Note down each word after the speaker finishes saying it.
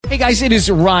Hey guys, it is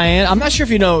Ryan. I'm not sure if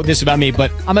you know this about me, but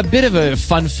I'm a bit of a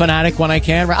fun fanatic when I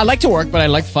can. I like to work, but I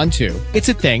like fun too. It's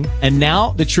a thing. And now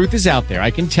the truth is out there.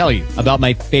 I can tell you about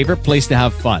my favorite place to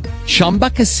have fun. Chumba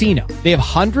Casino. They have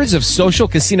hundreds of social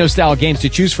casino style games to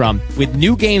choose from with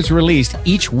new games released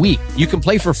each week. You can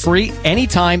play for free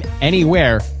anytime,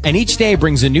 anywhere. And each day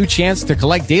brings a new chance to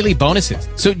collect daily bonuses.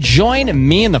 So join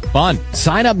me in the fun.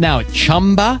 Sign up now at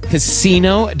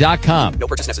ChumbaCasino.com. No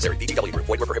purchase necessary. VGW Group.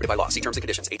 Void where prohibited by law. See terms and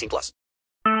conditions. 18+.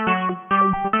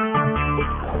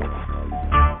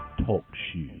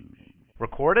 Talkshoe.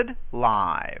 Recorded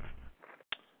live.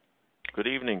 Good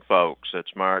evening, folks.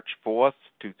 It's March 4th,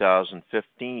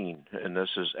 2015, and this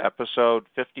is episode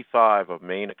 55 of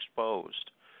Maine Exposed.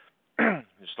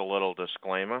 Just a little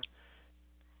disclaimer.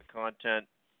 The content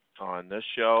on this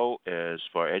show is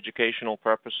for educational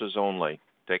purposes only.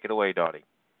 Take it away, Dottie.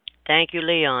 Thank you,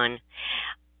 Leon.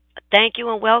 Thank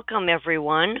you and welcome,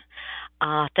 everyone.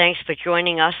 Thanks for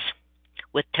joining us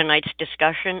with tonight's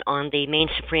discussion on the Maine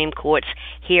Supreme Court's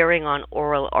hearing on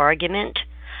oral argument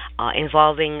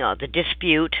involving the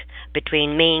dispute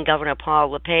between Maine Governor Paul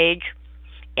LePage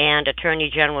and Attorney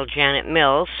General Janet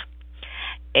Mills.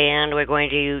 And we're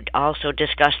going to also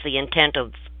discuss the intent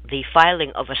of the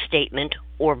filing of a statement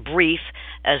or brief,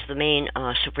 as the Maine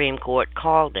Supreme Court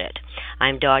called it.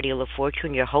 I'm Dottie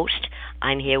LaFortune, your host.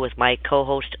 I'm here with my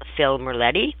co-host, Phil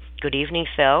Merletti. Good evening,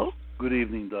 Phil. Good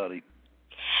evening, Dottie.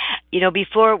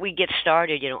 Before we get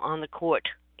started, on the court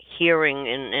hearing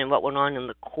and what went on in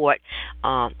the court,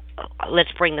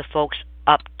 let's bring the folks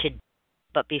up to date.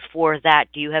 But before that,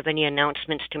 do you have any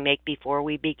announcements to make before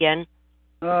we begin?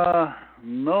 No,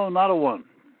 not a one.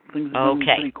 Things have been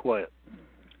pretty quiet.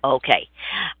 Okay.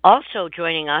 Also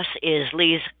joining us is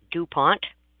Lise DuPont,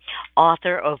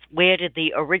 author of Where Did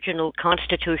the Original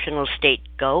Constitutional State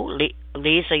Go?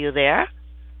 Lise, are you there?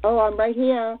 Oh, I'm right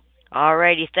here. All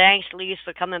righty. Thanks, Lise,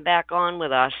 for coming back on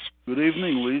with us. Good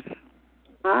evening, Lise.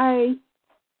 Hi.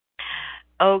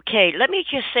 Okay, let me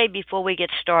just say before we get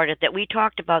started that we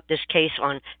talked about this case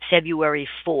on February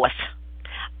 4th,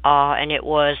 and it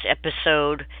was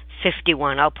episode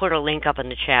 51. I'll put a link up in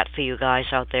the chat for you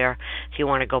guys out there if you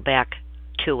want to go back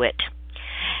to it.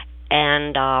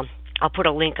 And I'll put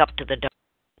a link up to the documents.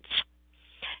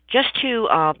 Just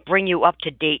to bring you up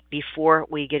to date before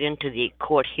we get into the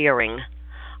court hearing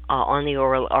on the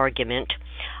oral argument,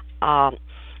 a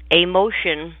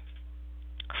motion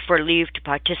for leave to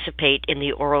participate in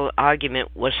the oral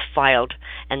argument was filed,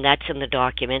 and that's in the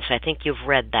documents. I think you've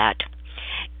read that.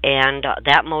 And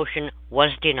that motion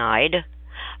was denied,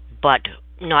 but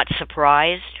not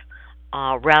surprised,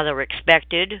 rather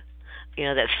expected,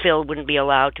 that Phil wouldn't be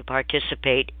allowed to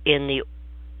participate in the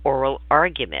oral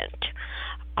argument.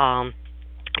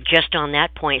 Just on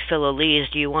that point, Phil or Lise,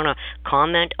 do you want to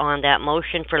comment on that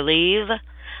motion for leave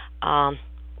to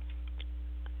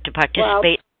participate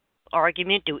in the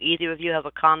argument? Do either of you have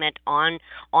a comment on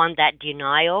that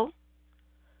denial?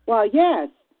 Well, yes.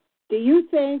 Do you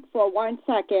think for 1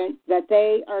 second that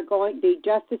the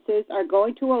justices are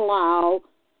going to allow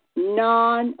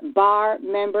non-bar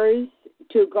members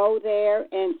to go there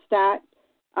and start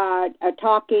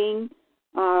talking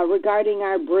regarding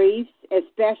our briefs,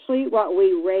 especially what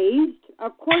we raised?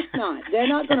 Of course not. They're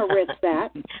not going to risk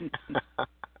that.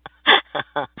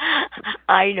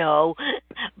 I know.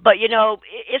 But,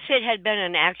 if it had been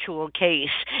an actual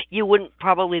case, you wouldn't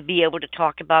probably be able to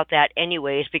talk about that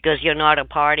anyways because you're not a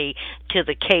party to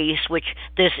the case, which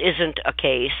this isn't a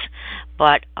case.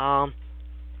 But, like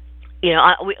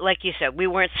you said, we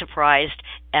weren't surprised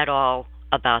at all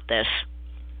about this.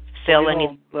 Phil,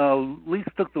 Lise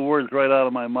took the words right out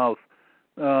of my mouth.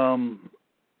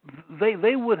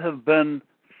 They would have been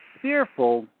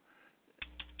fearful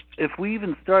if we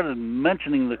even started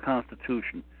mentioning the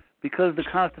Constitution, because the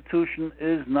Constitution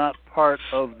is not part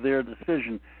of their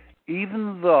decision,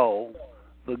 even though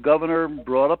the governor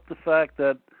brought up the fact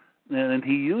that, and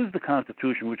he used the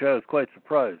Constitution, which I was quite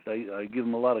surprised. I give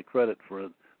him a lot of credit for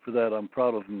that. I'm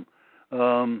proud of him.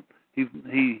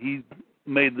 He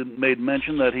made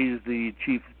mention that he's the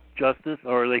Chief Justice,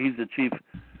 or that he's the Chief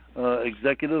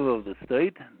Executive of the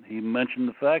state. He mentioned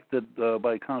the fact that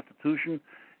by Constitution,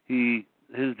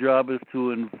 his job is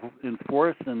to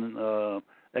enforce and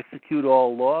execute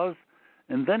all laws.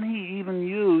 And then he even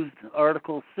used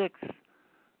Article 6,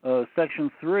 Section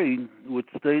 3, which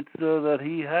states that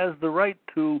he has the right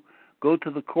to go to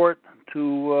the court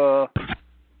to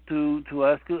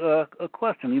ask a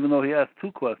question. Even though he asked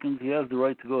 2 questions, he has the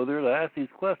right to go there to ask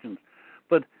these questions.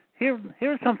 But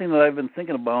here's something that I've been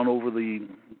thinking about over the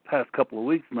past couple of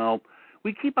weeks now.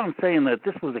 We keep on saying that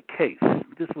this was a case.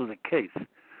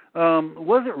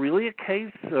 Was it really a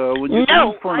case? When you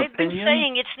No, for an I've been opinion?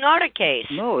 saying it's not a case.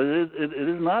 No, it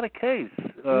is not a case.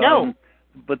 No.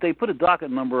 But they put a docket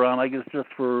number on, I guess, just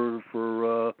for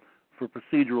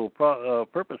procedural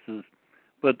purposes.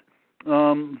 But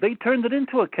they turned it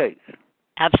into a case.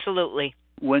 Absolutely.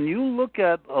 When you look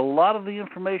at a lot of the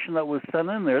information that was sent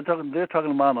in there, they're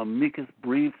talking about amicus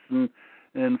briefs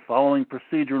and following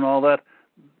procedure and all that.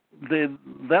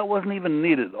 That wasn't even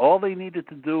needed. All they needed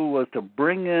to do was to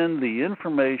bring in the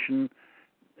information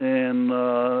and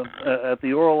at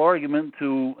the oral argument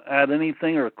to add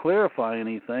anything or clarify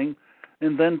anything,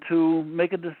 and then to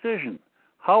make a decision.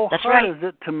 How That's hard right. is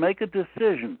it to make a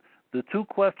decision? The two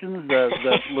questions that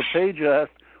LePage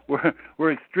asked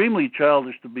were extremely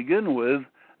childish to begin with,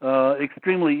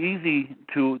 extremely easy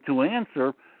to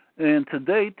answer, and to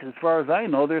date, as far as I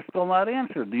know, they're still not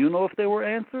answered. Do you know if they were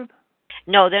answered?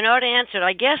 No, they're not answered.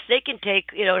 I guess they can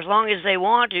take, as long as they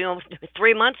want,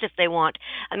 3 months if they want.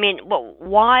 I mean,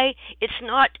 why? It's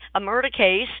not a murder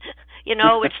case.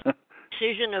 It's a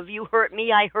decision of you hurt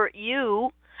me, I hurt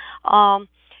you.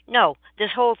 No,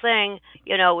 this whole thing,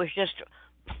 was just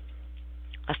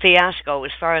a fiasco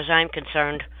as far as I'm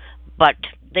concerned. But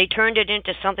they turned it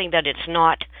into something that it's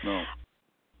not. No.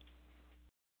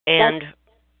 And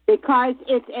because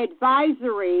it's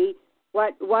advisory.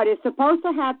 What is supposed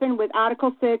to happen with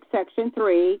Article 6, Section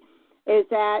 3, is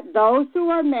that those who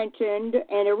are mentioned,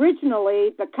 and originally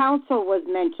the council was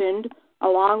mentioned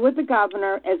along with the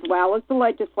governor as well as the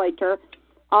legislature,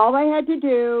 all they had to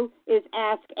do is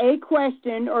ask a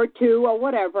question or two or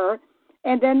whatever,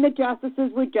 and then the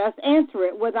justices would just answer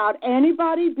it without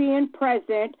anybody being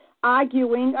present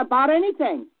arguing about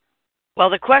anything. Well,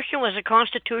 the question was a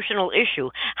constitutional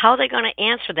issue. How are they going to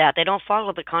answer that? They don't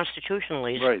follow the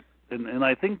constitutionalese. Right. And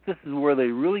I think this is where they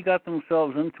really got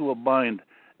themselves into a bind.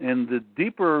 And the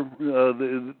deeper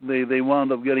they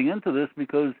wound up getting into this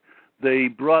because they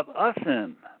brought us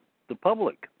in, the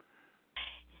public.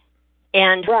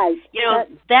 And, right.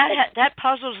 that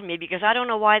puzzles me because I don't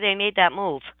know why they made that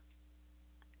move.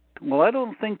 Well, I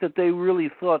don't think that they really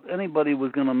thought anybody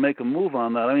was going to make a move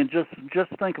on that. I mean, just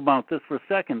think about this for a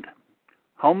second.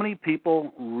 How many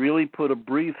people really put a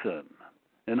brief in?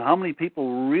 And how many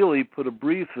people really put a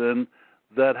brief in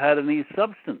that had any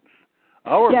substance?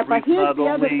 Our brief not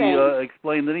only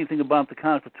explained anything about the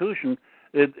Constitution,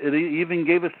 it even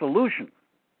gave a solution.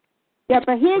 Yeah,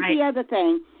 but here's the other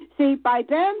thing. See, by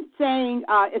them saying,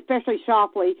 especially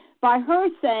Shopley, by her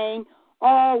saying,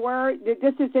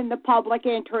 this is in the public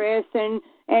interest, and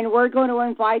we're going to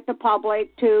invite the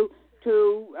public to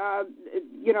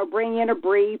bring in a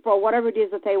brief or whatever it is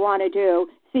that they want to do.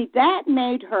 See, that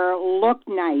made her look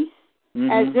nice,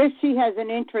 as if she has an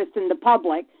interest in the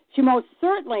public. She most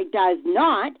certainly does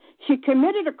not. She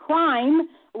committed a crime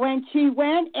when she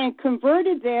went and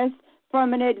converted this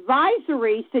from an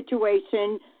advisory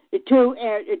situation to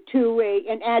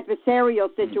an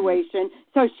adversarial situation.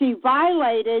 So she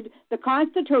violated the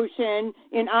Constitution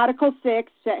in Article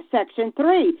 6, Section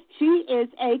 3. She is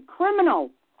a criminal.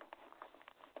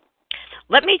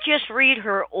 Let me just read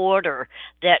her order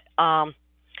that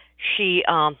she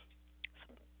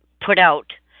put out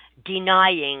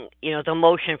denying, the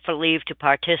motion for leave to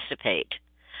participate,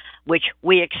 which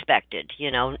we expected.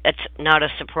 It's not a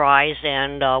surprise,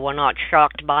 and we're not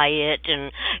shocked by it,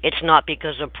 and it's not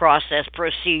because of process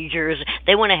procedures.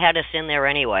 They wouldn't have had us in there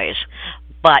anyways.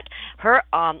 But her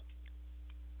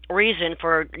reason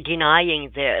for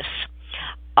denying this,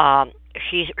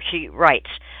 she writes,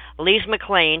 Lise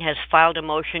McLean has filed a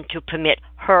motion to permit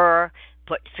her,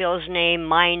 put Phil's name,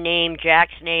 my name,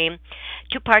 Jack's name,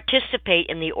 to participate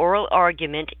in the oral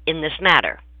argument in this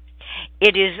matter.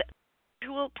 It is the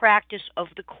usual practice of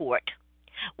the court,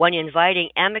 when inviting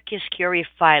amicus curiae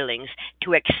filings,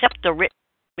 to accept the written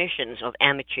submissions of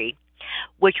amici,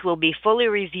 which will be fully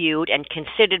reviewed and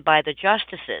considered by the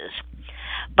justices,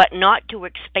 but not to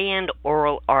expand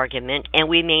oral argument, and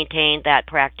we maintain that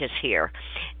practice here.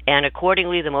 And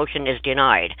accordingly, the motion is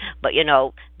denied. But,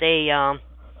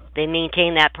 they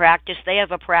maintain that practice. They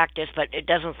have a practice, but it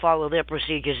doesn't follow their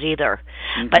procedures either.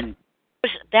 But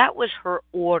that was her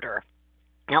order.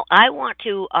 Now, I want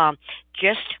to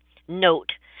just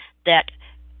note that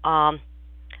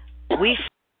we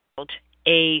filed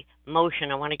a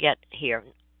motion. I want to get here.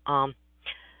 A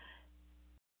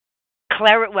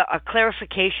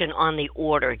clarification on the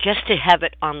order, just to have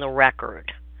it on the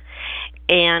record.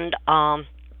 And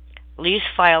Lise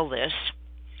filed this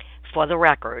for the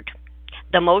record.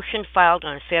 The motion filed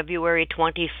on February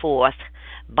 24th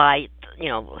by,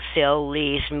 Phil,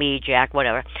 Lise, me, Jack,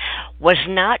 whatever, was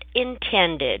not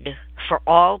intended for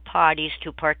all parties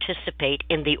to participate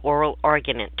in the oral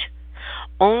argument.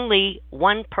 only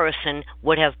one person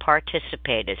would have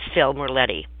participated, Phil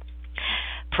Merletti.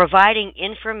 Providing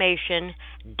information,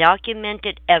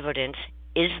 documented evidence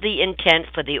is the intent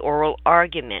for the oral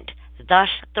argument, thus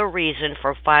the reason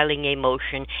for filing a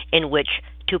motion in which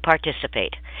to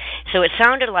participate. So it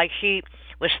sounded like she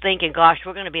was thinking, gosh,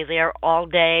 we're going to be there all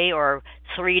day or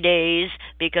 3 days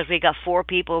because we got 4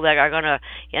 people that are going to,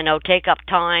 take up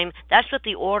time. That's what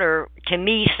the order, to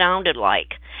me, sounded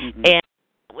like. Mm-hmm. And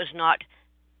it was not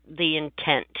the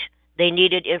intent. They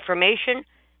needed information.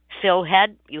 Phil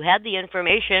you had the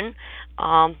information,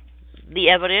 the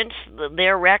evidence,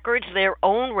 their records, their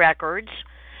own records,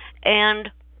 and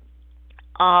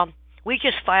we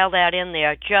just filed that in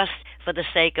there just for the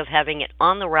sake of having it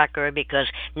on the record, because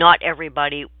not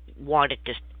everybody wanted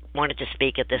to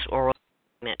speak at this oral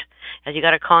argument. Have you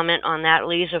got a comment on that,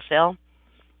 Lise or Phil?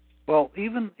 Well,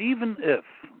 even if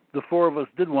the 4 of us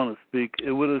did want to speak,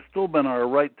 it would have still been our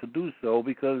right to do so,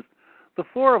 because the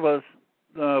 4 of us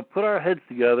put our heads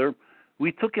together.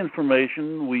 We took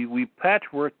information. We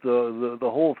patchworked the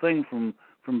whole thing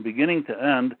from beginning to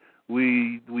end.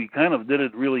 We kind of did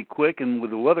it really quick, and with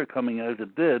the weather coming as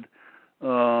it did,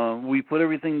 we put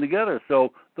everything together.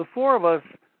 So the 4 of us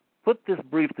put this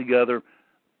brief together.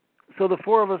 So the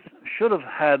 4 of us should have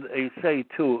had a say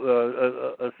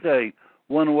too, a say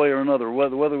one way or another,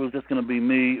 whether it was just going to be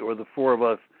me or the 4 of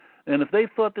us. And if they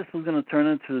thought this was going to turn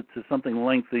into something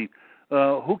lengthy,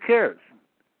 who cares?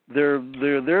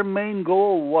 Their main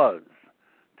goal was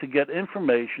to get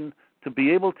information to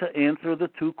be able to answer the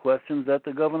 2 questions that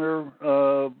the governor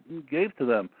gave to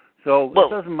them. So it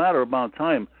doesn't matter about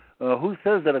time. Who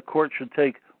says that a court should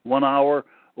take 1 hour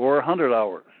or 100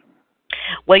 hours?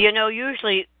 Well,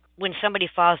 usually when somebody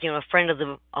files, a friend of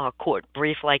the court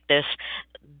brief like this,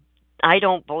 I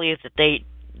don't believe that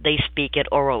they speak at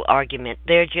oral argument.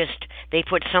 They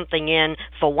put something in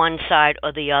for one side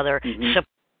or the other, support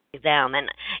them.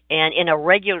 And in a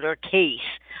regular case,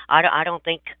 I don't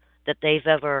think that they've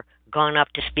ever gone up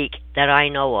to speak that I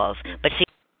know of. But see,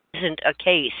 it isn't a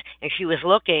case, and she was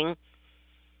looking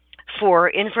for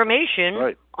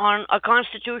information on a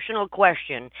constitutional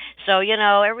question. So,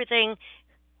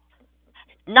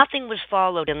 nothing was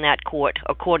followed in that court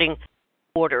according to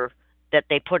the order that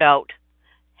they put out,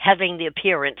 having the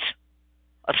appearance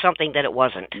of something that it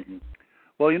wasn't. Mm-hmm.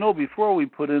 Well, before we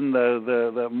put in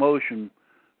the motion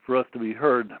for us to be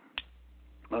heard,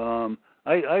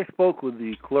 I spoke with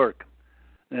the clerk,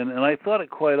 and I thought it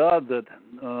quite odd that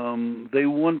they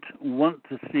wouldn't want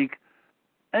to seek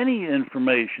any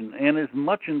information and as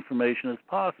much information as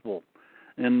possible.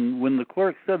 And when the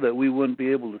clerk said that we wouldn't be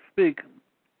able to speak,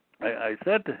 I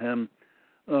said to him,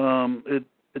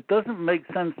 it doesn't make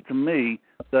sense to me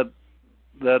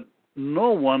that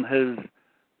no one has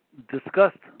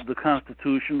discussed the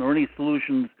Constitution or any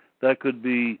solutions that could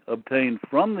be obtained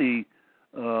from the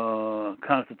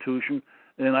Constitution.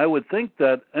 And I would think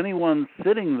that anyone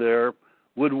sitting there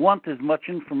would want as much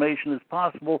information as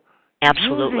possible.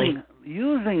 Absolutely.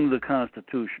 Using the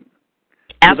Constitution.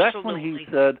 Absolutely. So that's when he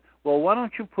said, well, why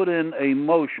don't you put in a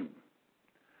motion?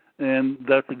 And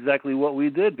that's exactly what we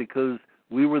did, because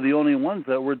we were the only ones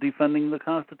that were defending the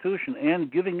Constitution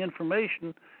and giving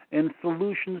information and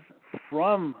solutions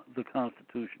from the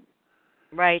Constitution.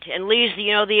 Right. And Lise, the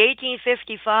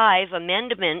 1855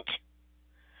 amendment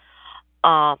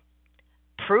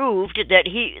proved that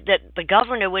the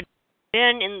governor would have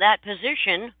been in that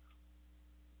position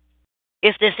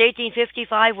if this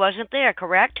 1855 wasn't there,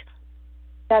 correct?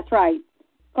 That's right.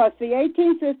 Because the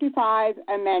 1855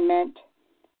 amendment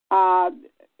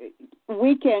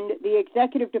weakened the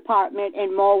executive department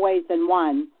in more ways than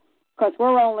one. Because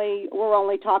we're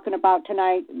only talking about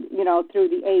tonight, through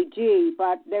the AG,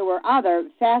 but there were other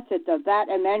facets of that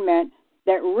amendment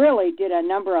that really did a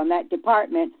number on that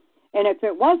department. And if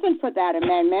it wasn't for that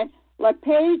amendment,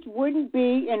 LePage wouldn't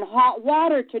be in hot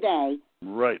water today.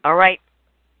 Right. All right.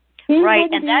 He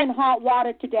wouldn't be in hot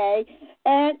water today,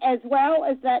 and as well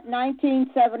as that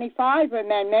 1975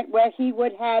 amendment where he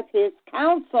would have his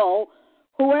counsel,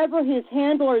 whoever his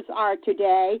handlers are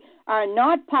today, are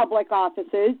not public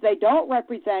offices. They don't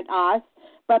represent us,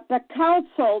 but the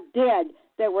council did.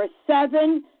 There were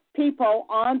 7 people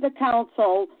on the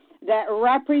council that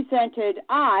represented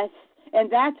us,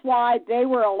 and that's why they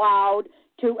were allowed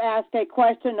to ask a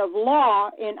question of law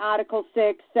in Article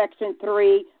 6, Section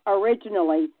 3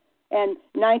 originally. And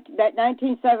that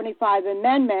 1975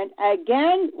 amendment,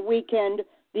 again, weakened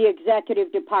the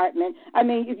executive department. I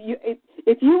mean,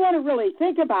 if you want to really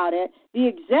think about it, the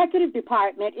executive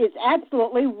department is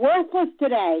absolutely worthless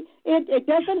today. It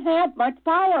doesn't have much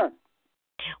power.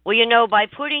 Well, you know, by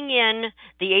putting in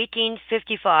the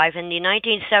 1855 and the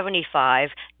 1975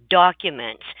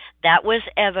 documents, that was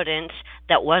evidence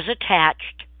that was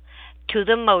attached to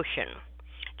the motion.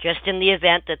 Just in the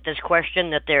event that this question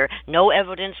that there no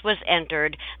evidence was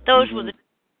entered, those were the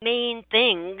main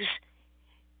things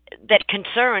that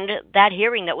concerned that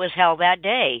hearing that was held that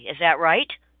day. Is that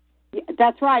right?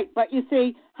 That's right. But you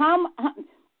see, how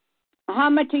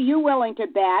much are you willing to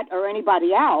bet, or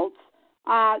anybody else,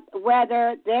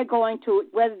 whether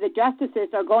the justices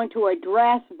are going to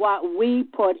address what we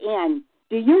put in?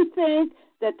 Do you think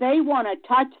that they want to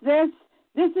touch this?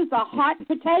 This is a hot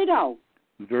potato.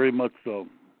 Very much so.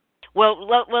 Well,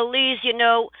 Lise, you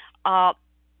know,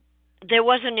 there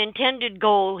was an intended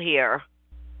goal here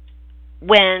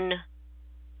when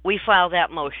we filed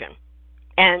that motion,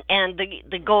 and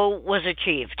the goal was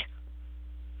achieved.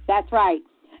 That's right.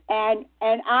 And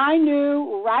I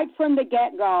knew right from the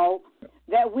get-go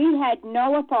that we had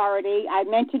no authority. I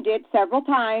mentioned it several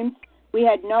times. We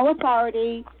had no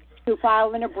authority to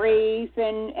file in a brief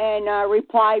and a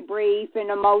reply brief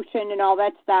and a motion and all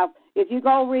that stuff. If you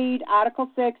go read Article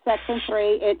 6, Section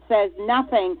 3, it says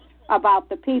nothing about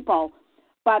the people.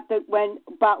 But when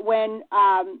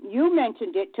you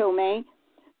mentioned it to me,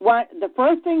 the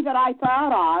first thing that I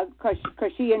thought of,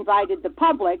 because she invited the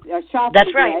public,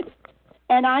 That's right. did,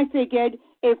 and I figured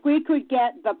if we could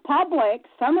get the public,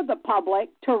 some of the public,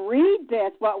 to read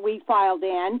this, what we filed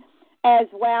in, as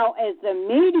well as the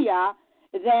media,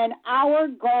 then our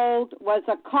goal was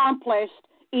accomplished,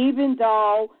 even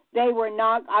though they were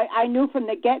not, I knew from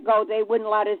the get-go they wouldn't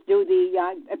let us do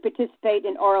participate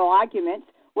in oral arguments.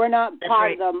 We're not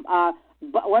part of them.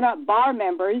 We're not bar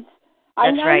members.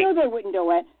 I knew they wouldn't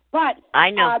do it. But I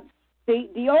know.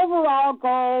 The overall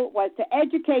goal was to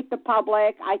educate the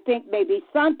public. I think maybe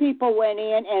some people went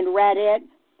in and read it.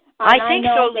 I think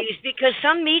so, Lise, because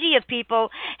some media people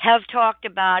have talked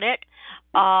about it.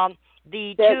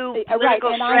 The two political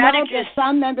and strategists. I know that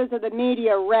some members of the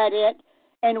media read it,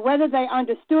 and whether they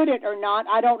understood it or not,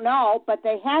 I don't know, but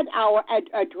they had our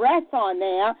address on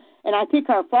there, and I think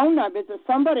our phone numbers, if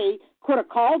somebody could have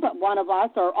called one of us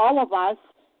or all of us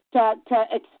to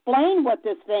explain what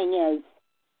this thing is.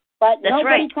 But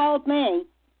nobody called me.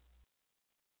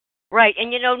 Right,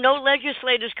 and you know, no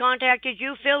legislators contacted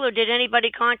you, Phil, or did anybody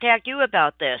contact you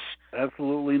about this?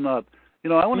 Absolutely not. You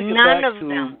know, I want to get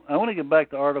I want to get back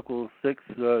to Article 6,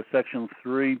 Section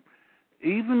 3.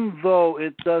 Even though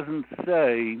it doesn't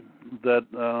say that,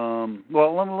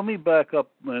 let me back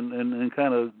up and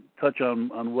kind of touch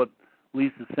on what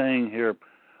Lisa's saying here.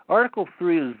 Article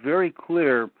 3 is very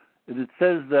clear. It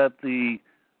says that the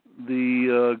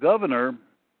governor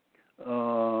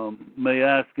may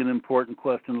ask an important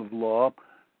question of law,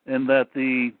 and that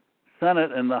the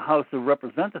Senate and the House of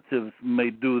Representatives may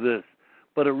do this.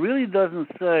 But it really doesn't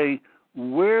say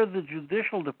where the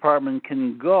Judicial Department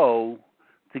can go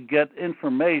to get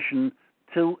information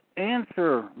to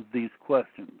answer these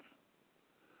questions.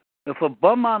 If a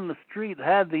bum on the street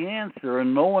had the answer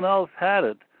and no one else had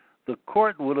it, the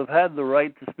court would have had the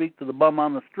right to speak to the bum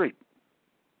on the street.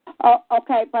 Oh,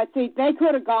 okay, but see, they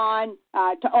could have gone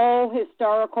to old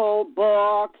historical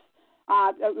books.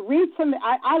 Read some.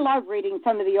 I love reading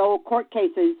some of the old court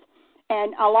cases,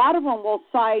 and a lot of them will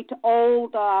cite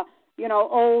old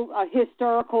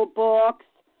historical books,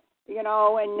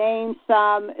 and name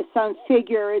some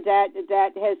figure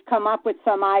that has come up with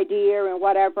some idea and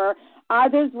whatever.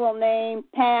 Others will name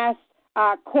past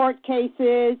court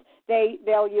cases.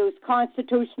 They'll use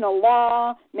constitutional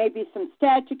law, maybe some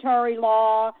statutory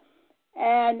law,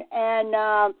 and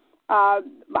I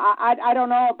don't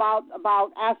know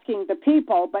about asking the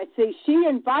people, but see, she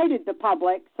invited the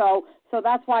public, so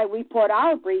that's why we put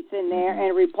our briefs in there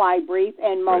and reply brief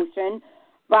and motion.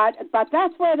 But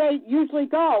that's where they usually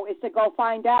go, is to go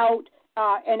find out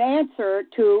an answer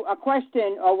to a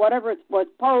question or whatever was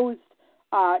posed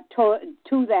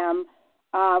to them,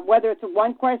 whether it's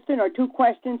one question or two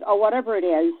questions or whatever it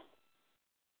is.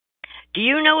 Do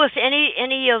you know if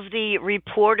any of the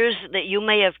reporters that you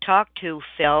may have talked to,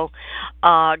 Phil,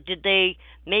 did they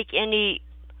make any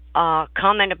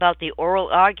comment about the oral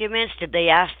arguments? Did they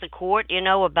ask the court,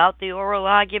 about the oral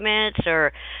arguments,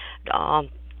 or?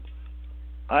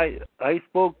 I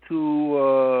spoke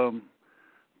to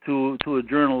a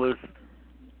journalist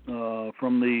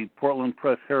from the Portland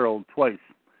Press Herald twice,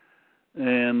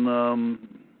 and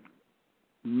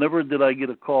never did I get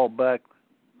a call back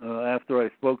after I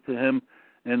spoke to him,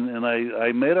 and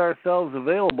I made ourselves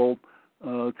available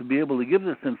to be able to give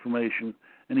this information.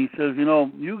 And he says,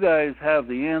 you guys have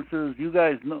the answers, you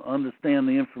guys understand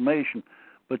the information,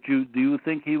 but do you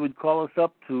think he would call us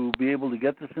up to be able to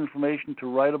get this information to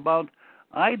write about?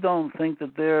 I don't think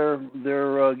that they're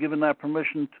given that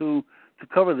permission to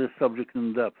cover this subject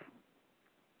in depth.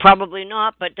 Probably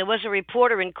not, but there was a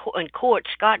reporter in court,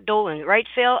 Scott Dolan, right,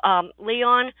 Phil?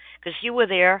 Leon, because you were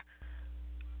there.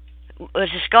 Was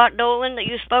it Scott Dolan that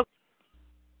you spoke?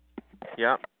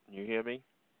 Yeah, you hear me?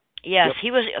 Yes, Yep.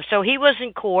 he was. So he was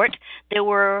in court. There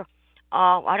were,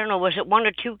 I don't know, was it 1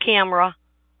 or 2 camera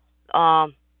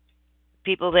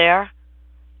people there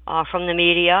from the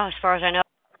media, as far as I know,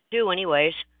 2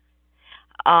 anyways.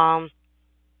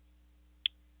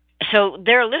 So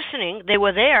they're listening. They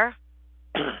were there.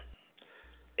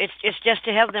 It's just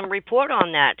to have them report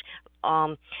on that.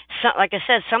 So, like I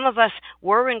said, some of us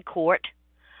were in court.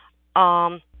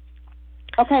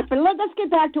 Okay, but let's get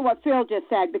back to what Phil just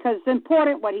said, because it's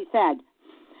important what he said.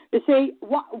 You see,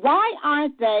 why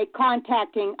aren't they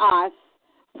contacting us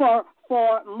for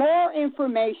more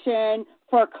information,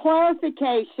 for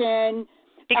clarification?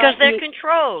 Because they're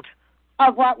controlled.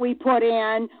 Of what we put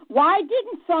in. Why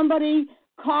didn't somebody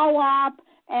call up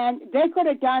and they could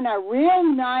have done a real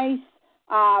nice,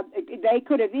 they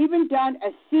could have even done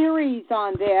a series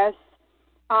on this,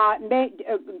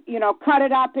 cut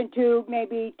it up into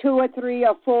maybe 2 or 3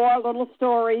 or 4 little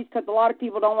stories, because a lot of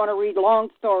people don't want to read long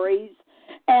stories,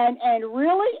 and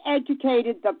really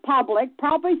educated the public,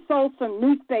 probably sold some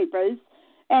newspapers,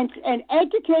 and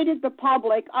educated the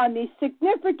public on the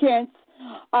significance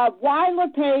of why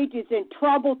LePage is in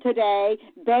trouble today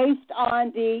based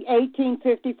on the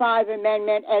 1855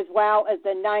 amendment as well as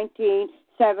the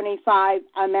 1975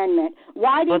 amendment.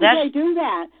 Why didn't they do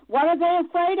that? What are they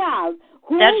afraid of?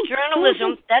 That's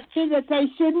journalism. That they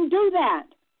shouldn't do that.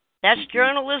 That's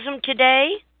journalism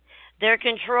today. They're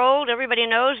controlled. Everybody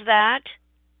knows that.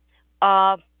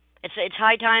 It's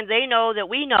high time they know that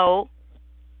we know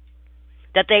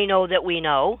that they know that we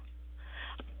know.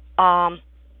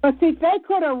 But see, they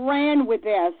could have ran with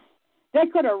this. They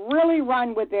could have really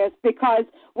run with this, because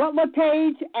what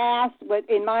LePage asked,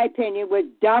 in my opinion, was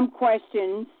dumb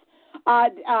questions.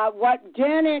 What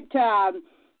Janet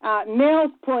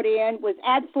Mills put in was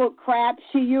absolute crap.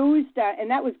 She used, and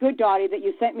that was good, Dottie, that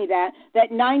you sent me that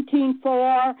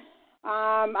 1904.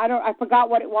 I forgot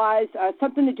what it was.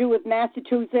 Something to do with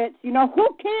Massachusetts. You know, who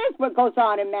cares what goes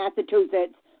on in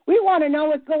Massachusetts? We want to know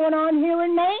what's going on here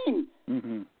in Maine.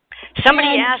 Mm-hmm.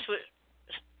 Somebody asked.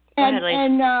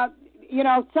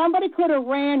 Somebody could have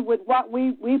ran with what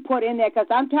we put in there, because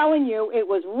I'm telling you, it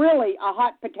was really a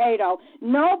hot potato.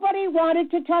 Nobody wanted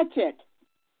to touch it.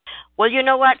 Well, you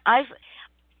know what? I've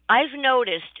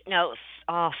noticed,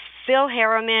 Phil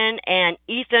Harriman and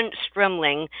Ethan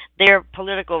Strimling, they're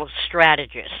political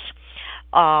strategists,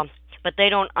 but they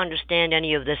don't understand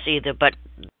any of this either. But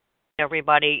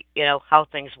everybody, how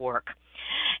things work.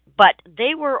 But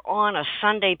they were on a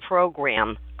Sunday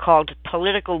program called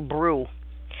Political Brew,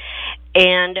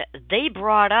 and they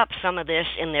brought up some of this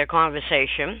in their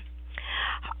conversation.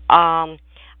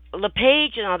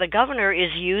 LePage, the governor,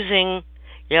 is using,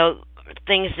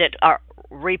 things that are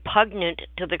repugnant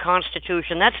to the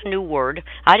Constitution. That's a new word.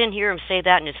 I didn't hear him say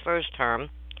that in his first term.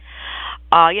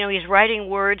 He's writing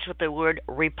words with the word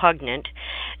repugnant.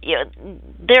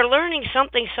 They're learning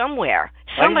something somewhere.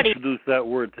 Somebody I introduced that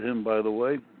word to him, by the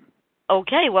way.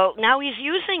 Okay, well, now he's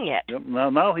using it. Yep.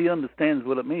 Now he understands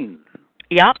what it means.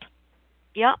 Yep.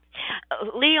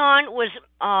 Leon, was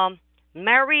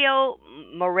Mario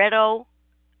Moretto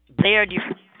there at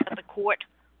the court?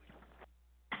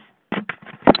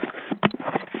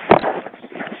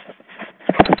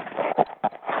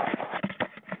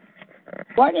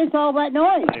 What is all that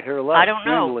noise? I hear a lot of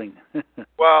trembling.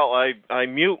 Well, I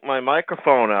mute my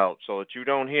microphone out so that you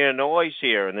don't hear noise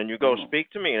here, and then you go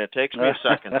speak to me, and it takes me a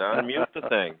second to unmute the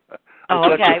thing.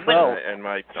 Oh, okay. And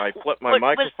I flip my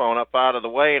microphone up out of the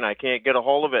way, and I can't get a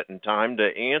hold of it in time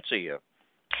to answer you.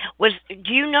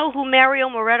 Do you know who Mario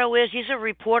Moretto is? He's a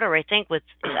reporter, I think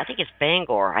it's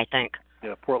Bangor, I think.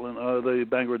 Yeah, Portland, the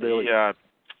Bangor Daily. Yeah,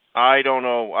 I don't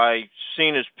know. I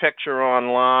seen his picture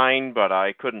online, but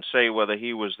I couldn't say whether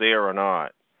he was there or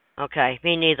not. Okay,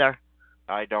 me neither.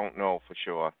 I don't know for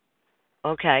sure.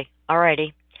 Okay,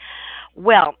 alrighty.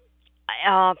 Well,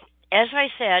 as I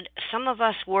said, some of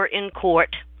us were in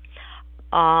court.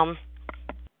 One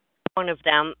of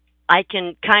them, I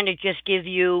can kind of just give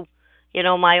you,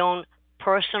 my own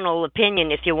personal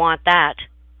opinion if you want that,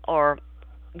 or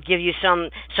give you some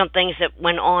things that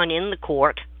went on in the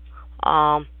court.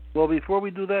 Well, before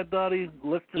we do that, Dottie,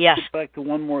 let's just get back to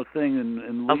one more thing.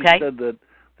 And Lee said that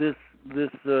this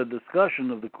discussion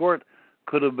of the court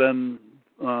could have been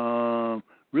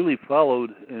really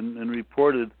followed and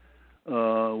reported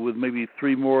with maybe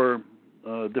 3 more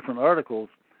different articles.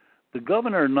 The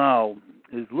governor now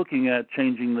is looking at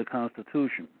changing the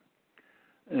Constitution.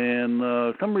 And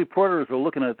some reporters are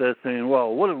looking at that saying,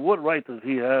 well, what right does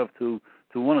he have to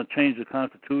want to change the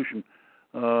Constitution,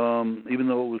 even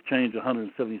though it was changed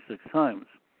 176 times?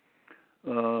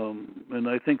 And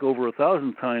I think over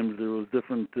 1,000 times there was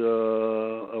different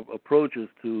approaches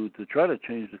to try to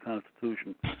change the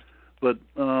Constitution. But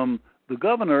the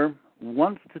governor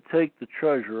wants to take the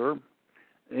treasurer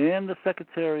and the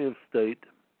Secretary of State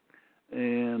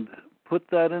and put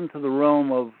that into the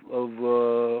realm of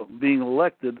being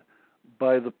elected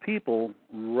by the people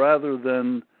rather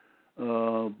than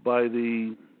by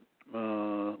the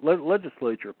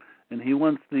legislature. And he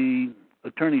wants the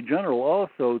Attorney General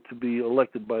also to be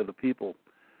elected by the people.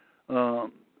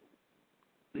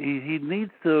 He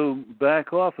needs to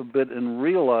back off a bit and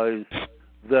realize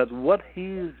that what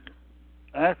he's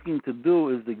asking to do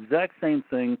is the exact same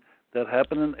thing that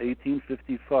happened in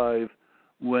 1855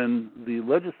 when the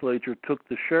legislature took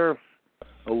the sheriffs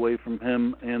away from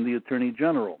him and the Attorney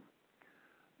General.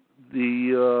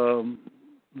 The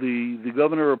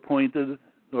governor appointed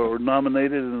or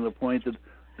nominated and appointed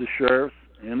the sheriffs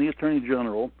and the Attorney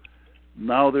General.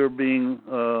 Now they're being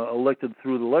elected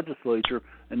through the legislature,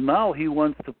 and now he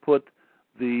wants to put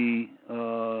the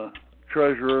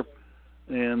treasurer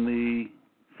and the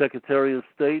Secretary of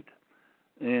State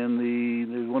and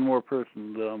there's one more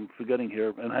person that I'm forgetting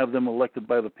here, and have them elected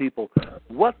by the people.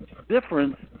 What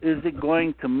difference is it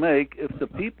going to make if the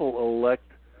people elect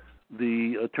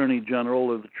the Attorney General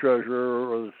or the Treasurer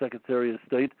or the Secretary of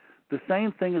State? The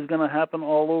same thing is going to happen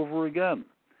all over again.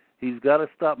 He's got to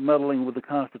stop meddling with the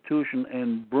Constitution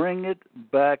and bring it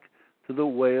back to the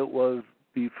way it was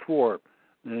before.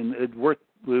 And it worked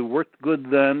good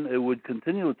then. It would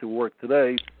continue to work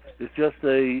today. It's just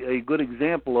a good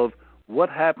example of what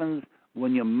happens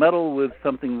when you meddle with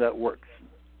something that works.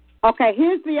 Okay,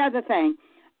 here's the other thing.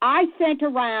 I sent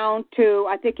around to,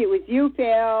 I think it was you,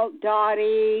 Phil,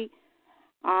 Dottie,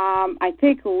 I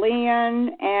think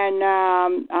Lynn,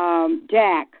 and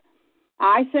Jack.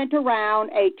 I sent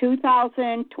around a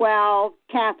 2012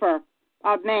 CAFR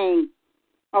of Maine,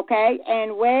 okay?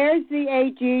 And where's the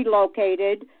AG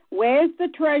located? Where's the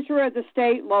Treasurer of the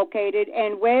State located?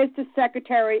 And where's the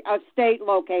Secretary of State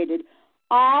located?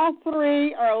 All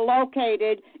three are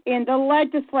located in the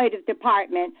legislative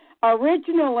department.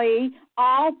 Originally,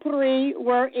 all three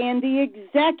were in the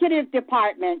executive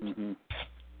department. Mm-hmm.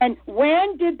 And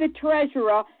when did the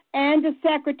treasurer and the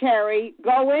secretary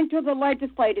go into the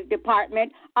legislative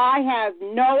department? I have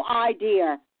no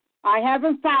idea. I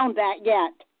haven't found that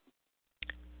yet.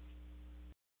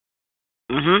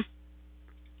 Mhm.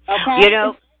 Okay. You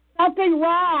know, something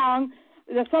wrong.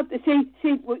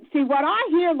 See what I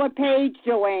hear LePage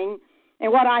doing,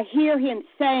 and what I hear him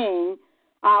saying,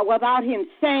 without him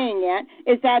saying it,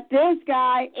 is that this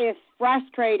guy is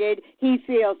frustrated. He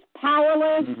feels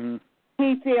powerless. Mm-hmm.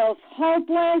 He feels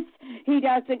hopeless. He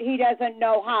doesn't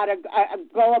know how to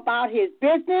go about his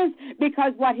business,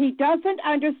 because what he doesn't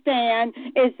understand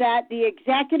is that the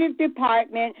executive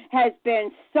department has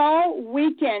been so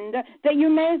weakened that you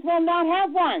may as well not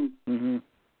have one. Mm-hmm.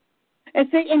 And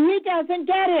he doesn't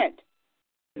get it.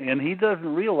 And he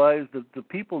doesn't realize that the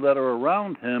people that are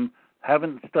around him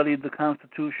haven't studied the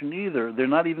Constitution either. They're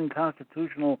not even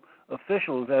constitutional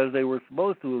officials as they were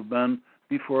supposed to have been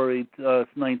before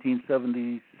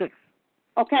 1976.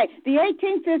 Okay, the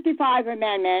 1855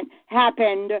 amendment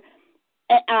happened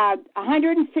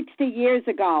 160 years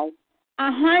ago.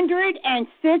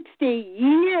 160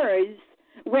 years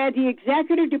where the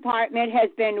executive department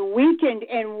has been weakened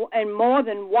in more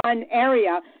than one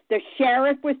area. The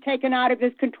sheriff was taken out of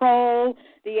his control.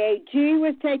 The AG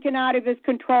was taken out of his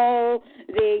control.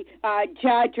 The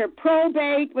judge of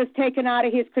probate was taken out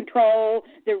of his control.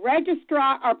 The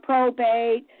registrar of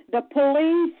probate, the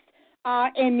police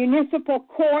and municipal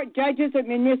court, judges of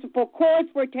municipal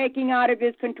courts were taken out of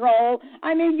his control.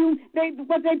 I mean,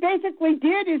 what they basically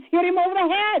did is hit him over the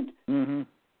head. Mm-hmm.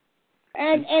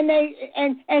 And then they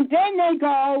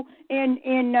go in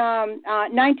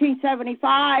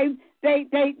 1975. They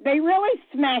really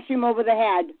smash him over the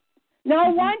head. No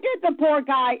wonder the poor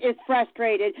guy is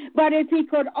frustrated. But if he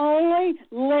could only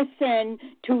listen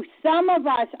to some of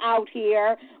us out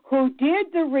here who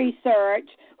did the research,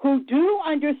 who do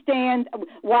understand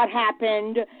what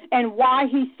happened and why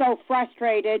he's so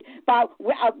frustrated, but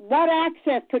what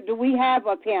access do we have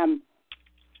of him?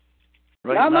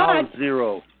 Right now,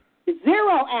 zero.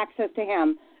 Zero access to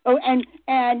him. Oh,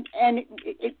 and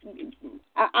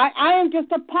I am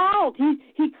just appalled.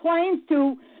 He claims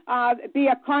to be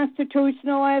a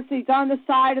constitutionalist. He's on the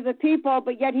side of the people,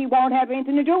 but yet he won't have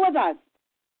anything to do with us.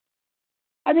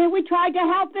 I mean, we tried to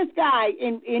help this guy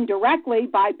indirectly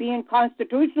by being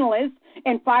constitutionalists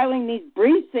and filing these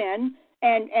briefs in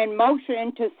and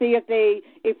motion to see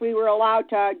if we were allowed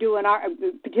to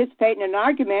participate in an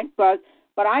argument. But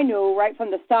I knew right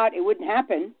from the start it wouldn't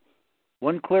happen.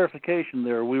 One clarification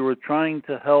there: we were trying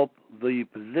to help the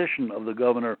position of the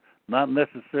governor, not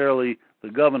necessarily the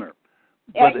governor.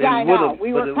 But I know.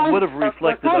 it would have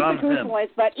reflected on him.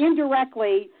 But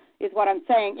indirectly is what I'm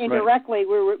saying. Indirectly,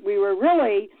 right. we were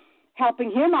really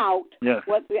helping him out. Yes.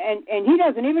 And he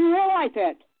doesn't even realize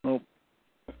it. Nope.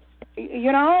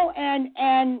 You know,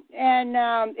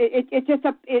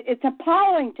 it's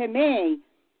appalling to me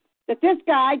that this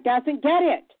guy doesn't get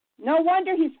it. No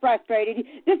wonder he's frustrated.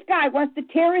 This guy wants to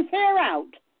tear his hair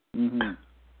out. Mm-hmm.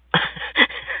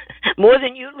 More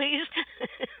than you, Lise?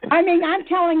 I mean, I'm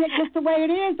telling it just the way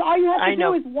it is. All you have to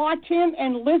do is watch him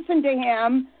and listen to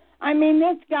him. I mean,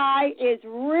 this guy is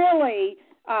really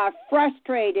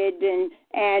frustrated, and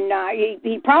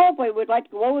he probably would like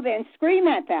to go over there and scream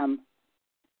at them.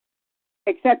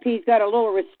 Except he's got a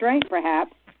little restraint,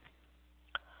 perhaps.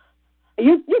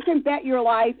 You can bet your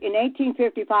life in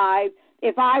 1855,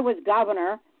 if I was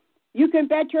governor, you can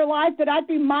bet your life that I'd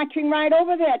be marching right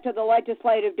over there to the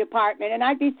legislative department, and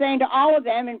I'd be saying to all of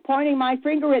them and pointing my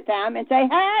finger at them and say,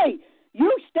 hey,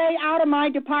 you stay out of my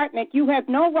department. You have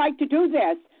no right to do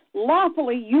this.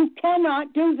 Lawfully, you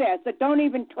cannot do this. So don't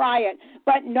even try it.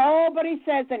 But nobody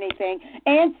says anything.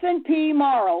 Anson P.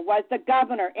 Morrill was the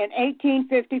governor in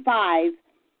 1855.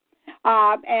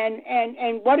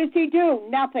 And what does he do?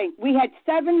 Nothing. We had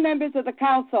 7 members of the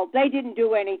council. They didn't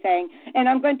do anything. And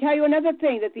I'm going to tell you another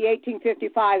thing that the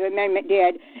 1855 amendment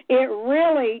did. It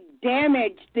really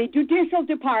damaged the judicial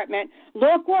department.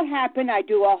 Look what happened. I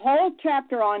do a whole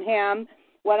chapter on him.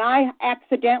 When I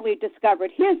accidentally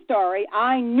discovered his story,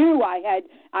 I knew I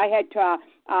had to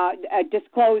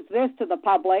disclose this to the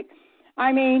public.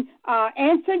 I mean,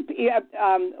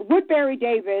 Woodbury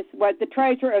Davis was the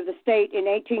treasurer of the state in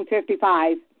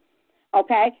 1855.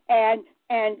 Okay, and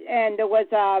there was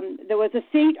a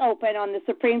seat open on the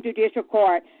Supreme Judicial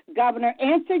Court. Governor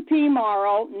Anson P.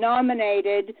 Morrill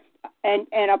nominated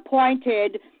and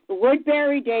appointed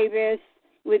Woodbury Davis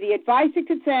with the advice and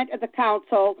consent of the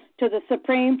council to the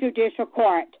Supreme Judicial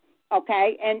Court.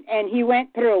 Okay, and he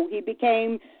went through. He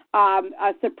became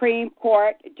a Supreme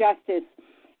Court justice.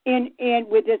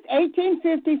 With this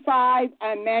 1855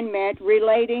 amendment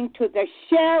relating to the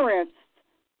sheriffs,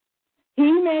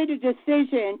 he made a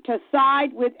decision to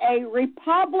side with a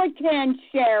Republican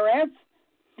sheriff,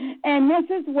 and this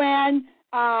is when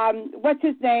what's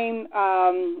his name?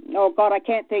 Oh God, I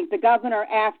can't think. The governor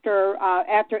after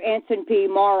Anson P.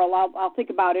 Morrill. I'll think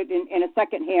about it in a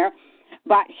second here.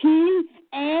 But he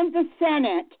and the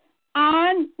Senate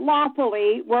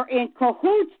unlawfully were in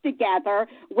cahoots together,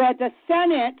 where the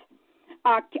Senate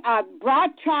brought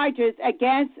charges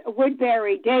against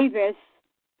Woodbury Davis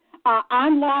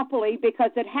unlawfully,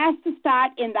 because it has to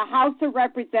start in the House of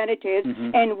Representatives,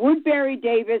 and Woodbury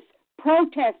Davis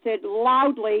protested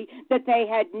loudly that they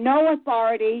had no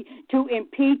authority to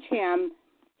impeach him.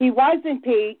 He was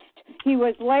impeached. He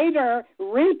was later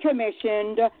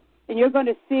recommissioned, and you're going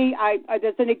to see,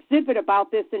 there's an exhibit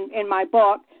about this in my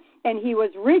book, and he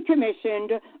was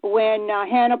recommissioned when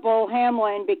Hannibal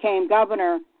Hamlin became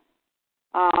governor.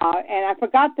 And I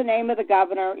forgot the name of the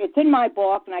governor. It's in my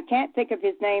book, and I can't think of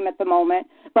his name at the moment.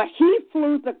 But he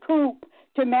flew the coop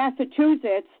to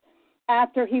Massachusetts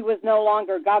after he was no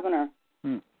longer governor.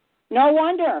 No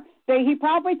wonder. He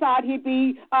probably thought he'd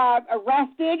be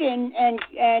arrested and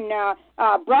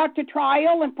brought to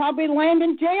trial and probably land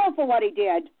in jail for what he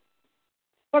did.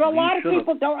 But a lot of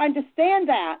people don't understand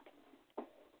that.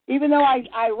 Even though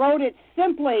I wrote it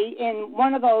simply in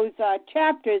one of those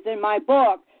chapters in my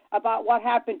book about what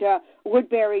happened to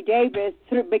Woodbury Davis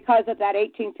because of that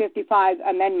 1855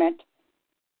 amendment.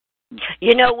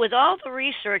 You know, with all the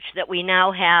research that we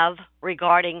now have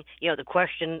regarding, the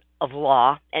question of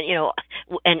law and,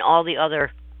 and all the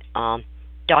other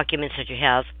documents that you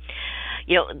have,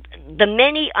 the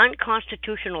many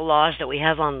unconstitutional laws that we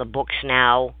have on the books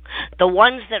now, the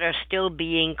ones that are still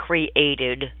being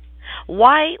created,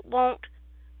 why won't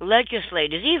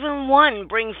legislators, even one,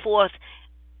 bring forth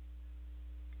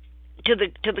to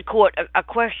the court a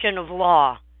question of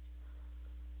law?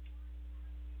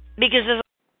 Because there's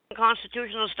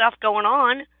constitutional stuff going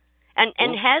on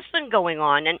and has been going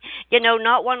on, and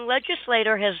not one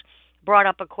legislator has brought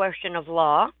up a question of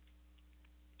law.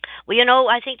 Well,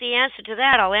 I think the answer to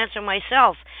that I'll answer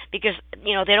myself, because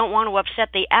they don't want to upset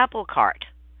the apple cart,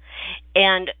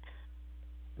 and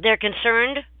they're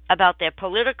concerned about their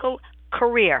political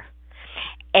career,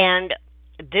 and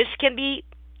this can be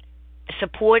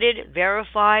supported,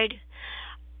 verified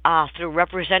through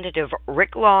Representative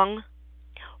Rick Long,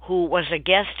 who was a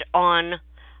guest on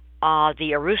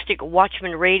the Aroostook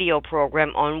Watchman radio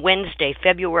program on Wednesday,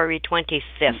 February 25th.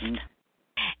 Mm-hmm.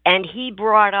 And he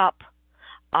brought up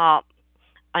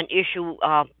an issue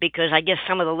because I guess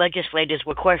some of the legislators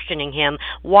were questioning him.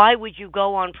 Why would you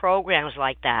go on programs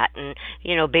like that and,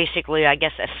 basically, I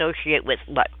guess, associate with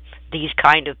these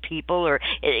kind of people? Or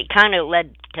it kind of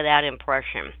led to that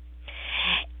impression.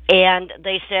 And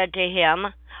they said to him,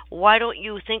 why don't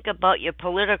you think about your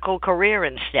political career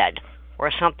instead?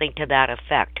 Or something to that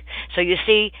effect. So you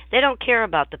see, they don't care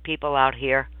about the people out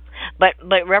here. But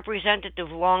Representative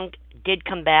Long did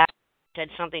come back, said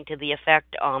something to the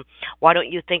effect, why don't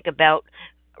you think about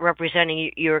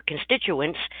representing your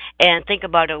constituents and think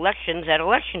about elections at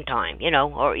election time,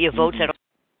 or your votes at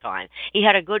election time. He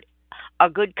had a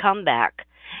good comeback.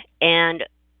 And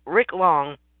Rick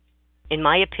Long, in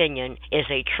my opinion, is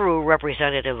a true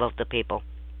representative of the people.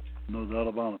 No doubt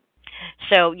about it.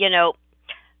 So,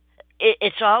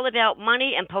 it's all about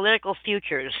money and political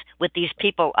futures with these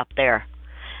people up there.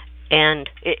 And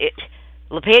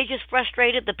LePage is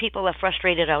frustrated. The people are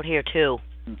frustrated out here, too.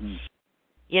 Mm-hmm.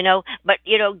 But,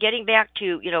 getting back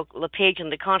to, LePage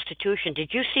and the Constitution,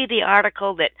 did you see the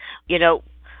article that,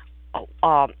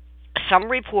 some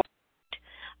report,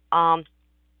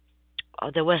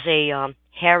 there was a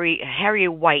Harry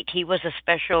White. He was a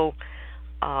special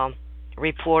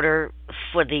reporter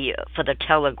for the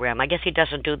Telegram. I guess he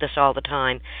doesn't do this all the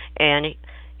time, and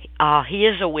he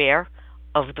is aware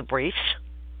of the briefs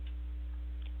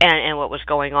and what was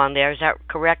going on there. Is that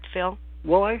correct, Phil?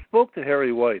 Well, I spoke to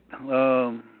Harry White.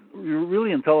 You're a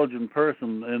really intelligent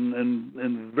person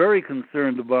and very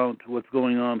concerned about what's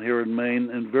going on here in Maine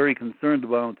and very concerned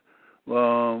about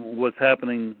what's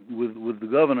happening with the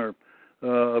governor.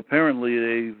 Apparently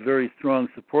a very strong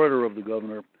supporter of the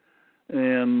governor.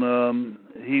 And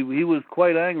he was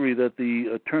quite angry that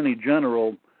the Attorney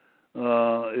General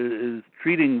is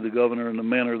treating the governor in the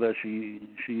manner that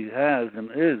she has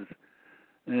and is.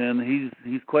 And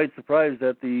he's quite surprised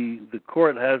that the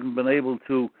court hasn't been able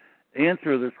to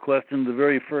answer this question the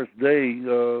very first day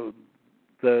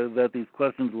that these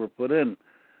questions were put in.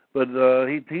 But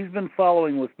he's been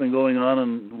following what's been going on,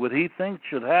 and what he thinks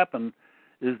should happen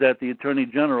is that the Attorney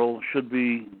General should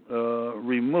be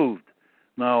removed.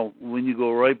 Now, when you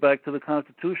go right back to the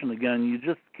Constitution again, you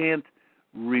just can't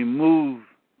remove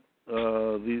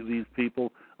these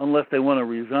people unless they want to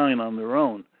resign on their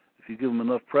own. If you give them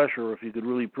enough pressure, or if you could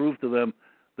really prove to them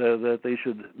that they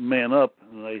should man up,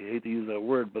 and I hate to use that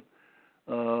word, but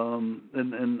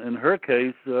in her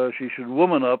case, she should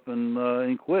woman up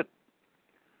and quit.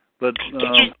 But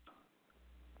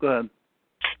go ahead.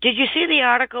 Did you see the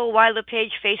article, Why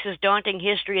LePage Faces Daunting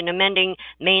History in Amending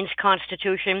Maine's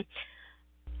Constitution?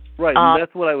 Right, and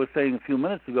that's what I was saying a few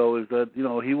minutes ago, is that,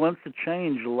 he wants to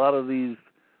change a lot of these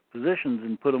positions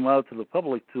and put them out to the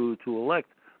public to elect.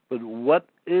 But what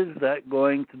is that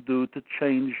going to do to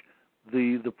change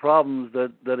the problems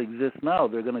that exist now?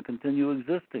 They're going to continue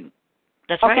existing.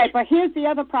 That's right. Okay, but here's the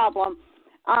other problem.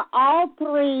 All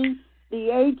three, the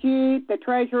AG, the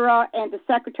Treasurer, and the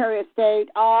Secretary of State,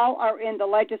 all are in the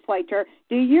legislature.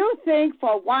 Do you think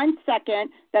for 1 second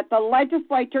that the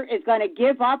legislature is going to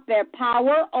give up their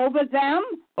power over them?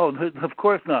 Oh, of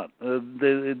course not.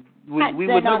 We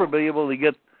would never be able to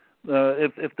get,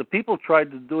 if the people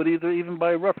tried to do it even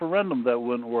by referendum, that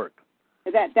wouldn't work.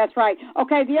 That's right.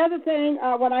 Okay, the other thing,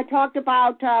 when I talked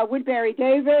about Woodbury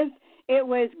Davis, it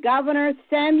was Governor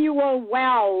Samuel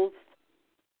Wells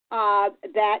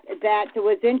that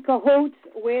was in cahoots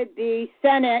with the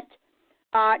Senate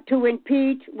to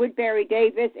impeach Woodbury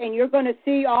Davis, and you're going to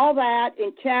see all that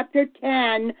in Chapter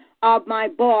 10 of my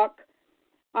book,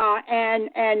 and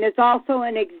there's also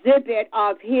an exhibit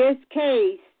of his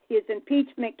case, his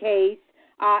impeachment case,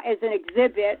 as an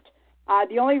exhibit.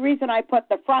 The only reason I put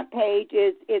the front page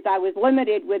is I was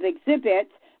limited with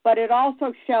exhibits, but it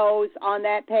also shows on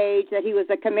that page that he was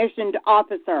a commissioned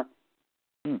officer.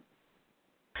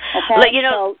 Okay,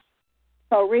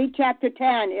 so read Chapter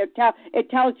 10. It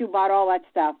tells you about all that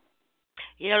stuff.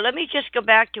 Let me just go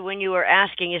back to when you were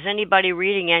asking, is anybody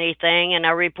reading anything, and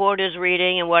are reporters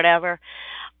reading and whatever?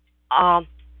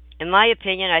 In my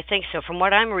opinion, I think so. From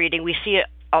what I'm reading, we see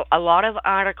a lot of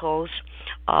articles,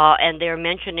 and they're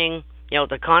mentioning,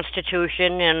 the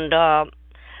Constitution and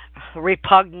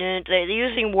repugnant. They're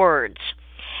using words.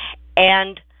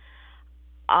 And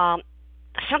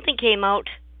something came out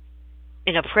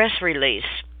in a press release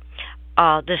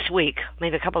this week,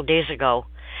 maybe a couple of days ago,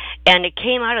 and it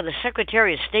came out of the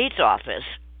Secretary of State's office,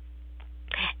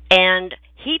 and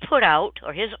he put out,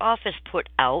 or his office put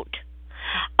out,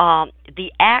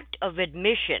 the act of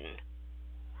admission,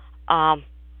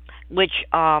 which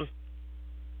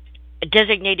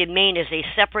designated Maine as a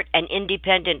separate and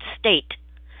independent state.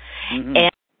 Mm-hmm. And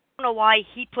I don't know why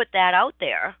he put that out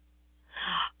there,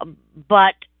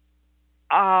 but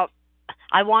I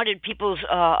wanted people's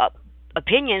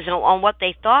opinions on what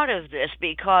they thought of this,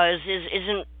 because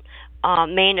isn't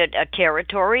Maine a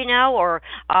territory now, or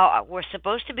we're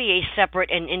supposed to be a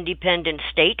separate and independent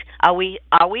state? Are we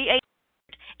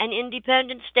an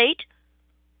independent state?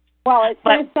 Well, it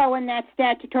says so in that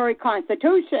statutory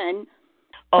constitution.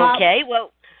 Okay,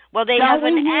 well, they have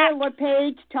an act.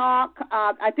 LePage talk.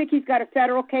 I think he's got a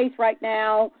federal case right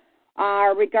now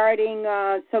regarding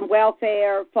some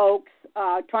welfare folks,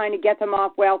 trying to get them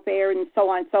off welfare and so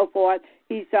on and so forth.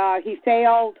 He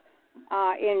failed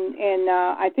in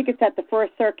I think it's at the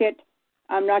First Circuit.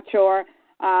 I'm not sure,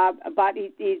 but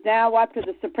he's now up to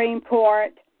the Supreme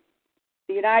Court,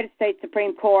 the United States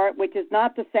Supreme Court, which is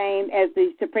not the same as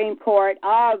the Supreme Court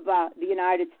of the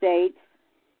United States.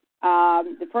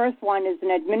 The first one is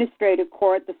an administrative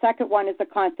court. The second one is a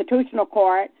constitutional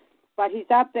court. But he's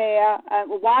up there.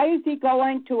 Why is he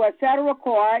going to a federal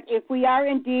court if we are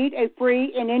indeed a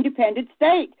free and independent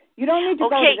state? You don't need to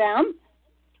go to them.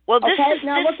 Well,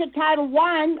 look at Title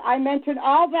I. I mentioned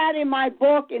all that in my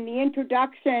book. In the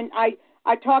introduction, I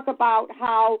talk about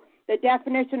how the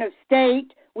definition of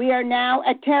state, we are now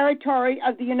a territory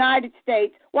of the United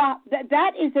States. Well,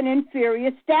 that is an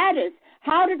inferior status.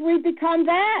 How did we become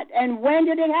that, and when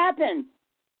did it happen?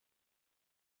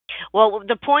 Well,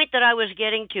 the point that I was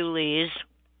getting to, Lise,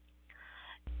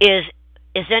 is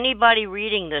anybody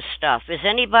reading this stuff? Is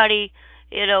anybody,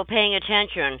 paying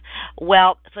attention?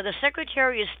 Well, for the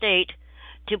Secretary of State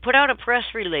to put out a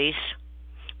press release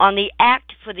on the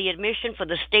Act for the Admission for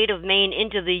the State of Maine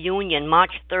into the Union,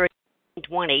 March 3rd,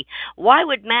 2020, why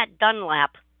would Matt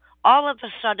Dunlap all of a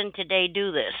sudden today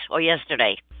do this, or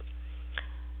yesterday?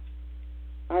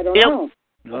 I don't know.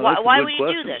 No, why would he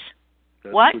do this?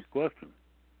 That's what? a good question.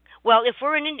 Well, is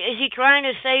he trying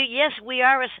to say, yes, we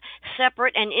are a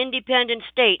separate and independent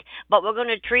state, but we're going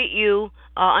to treat you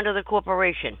under the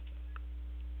corporation?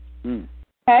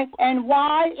 Okay, and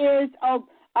why is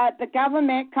the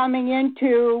government coming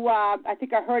into? I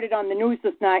think I heard it on the news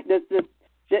this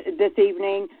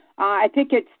evening. I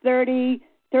think it's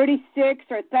 36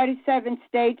 or 37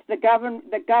 states. The government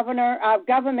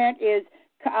is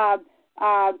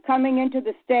coming into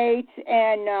the states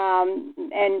and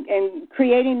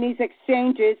creating these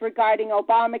exchanges regarding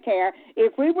Obamacare.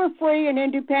 If we were free and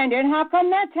independent, how come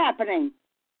that's happening?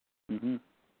 Mm-hmm.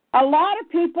 A lot of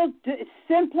people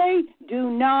simply do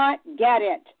not get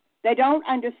it. They don't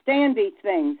understand these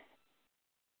things.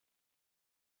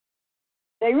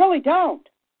 They really don't.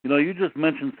 You just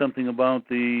mentioned something about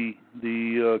the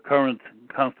current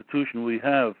Constitution we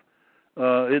have.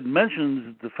 It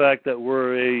mentions the fact that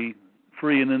we're a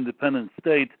free and independent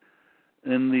state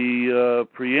in the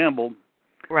preamble.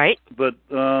 Right. But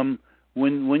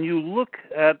when you look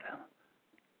at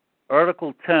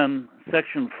Article 10,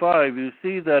 Section 5, you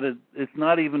see that it's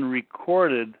not even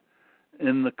recorded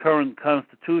in the current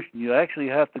Constitution. You actually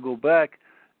have to go back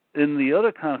in the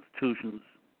other constitutions.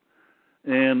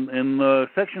 And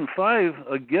Section 5,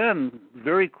 again,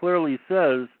 very clearly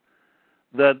says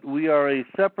that we are a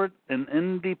separate and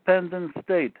independent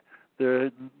state.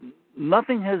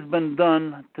 Nothing has been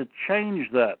done to change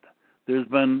that. There's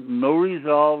been no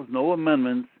resolves, no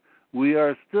amendments. We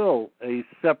are still a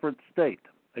separate state,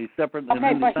 a separate and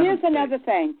independent state. Okay, but here's another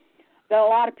thing that a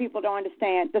lot of people don't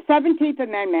understand. The 17th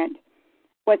Amendment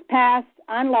was passed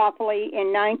unlawfully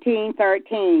in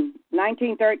 1913.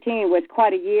 1913 was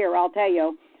quite a year, I'll tell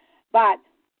you. But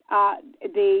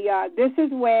this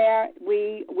is where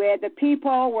the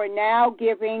people were now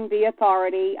giving the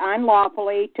authority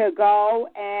unlawfully to go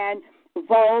and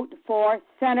vote for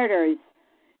senators.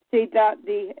 See,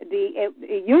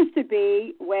 it used to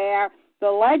be where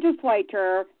the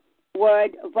legislature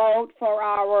would vote for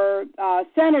our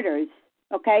senators.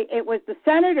 Okay, it was the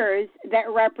senators that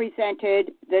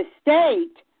represented the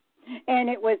state, and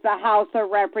it was the House of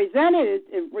Representatives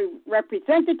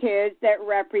that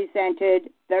represented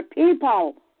the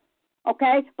people.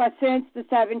 Okay, but since the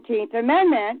 17th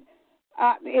Amendment,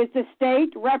 is the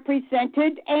state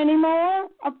represented anymore?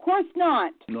 Of course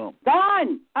not. No.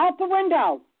 Gone, out the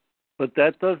window. But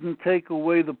that doesn't take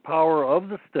away the power of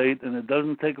the state, and it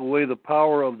doesn't take away the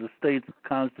power of the state's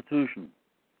constitution.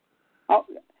 Oh,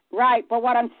 right, but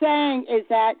what I'm saying is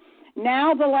that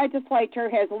now the legislature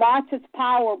has lost its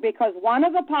power, because one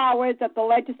of the powers that the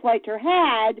legislature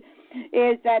had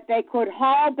is that they could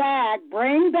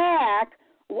bring back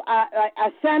a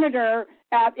senator,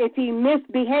 if he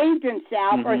misbehaved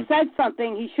himself or said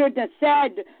something he shouldn't have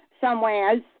said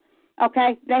somewheres,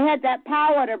 okay, they had that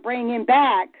power to bring him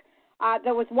back.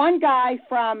 There was one guy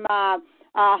from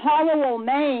Hollowell,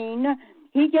 Maine.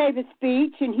 He gave a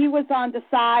speech, and he was on the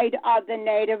side of the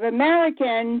Native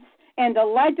Americans, and the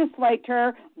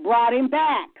legislature brought him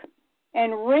back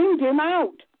and reamed him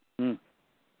out.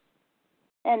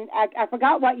 And I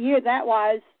forgot what year that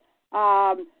was.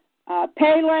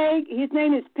 Peleg, his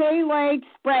name is Peleg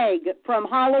Sprague from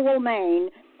Hollowell, Maine.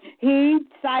 He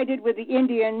sided with the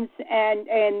Indians, and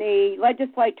the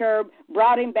legislature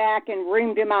brought him back and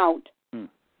reamed him out.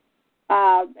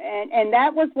 And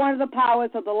that was one of the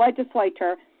powers of the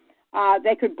legislature.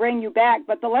 They could bring you back,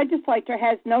 but the legislature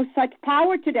has no such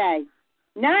power today.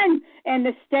 None. And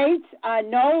the states are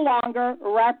no longer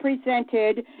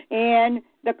represented in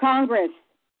the Congress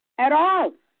at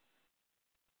all.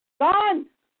 Gone.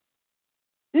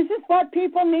 This is what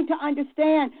people need to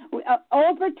understand.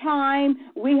 Over time,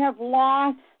 we have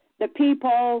lost the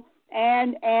people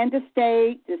and the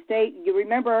state. The state, you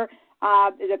remember,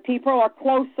 the people are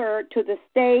closer to the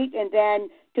state and then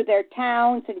to their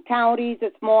towns and counties.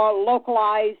 It's more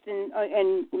localized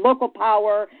and local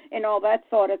power and all that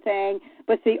sort of thing.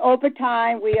 But see, over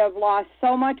time, we have lost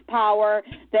so much power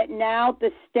that now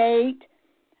the state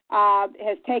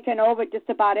has taken over just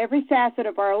about every facet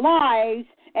of our lives,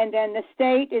 and then the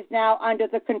state is now under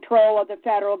the control of the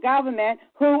federal government,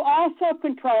 who also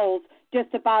controls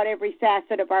just about every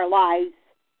facet of our lives.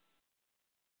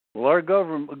 Well, our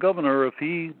governor, if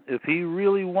he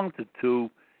really wanted to,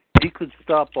 he could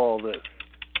stop all this.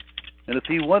 And if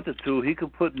he wanted to, he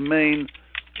could put Maine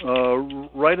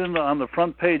right on the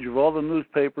front page of all the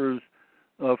newspapers,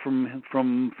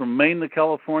 from Maine to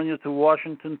California to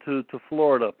Washington to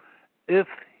Florida, if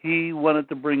he wanted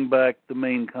to bring back the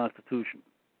Maine Constitution.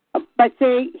 But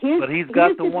see, he's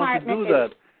got to want to do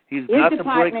that. He's got to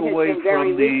break away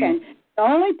from the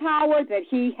only power that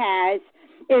he has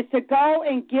is to go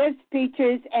and give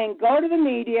speeches and go to the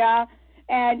media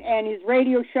and his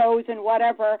radio shows and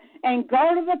whatever, and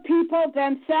go to the people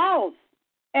themselves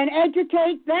and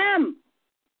educate them.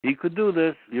 He could do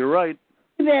this. You're right.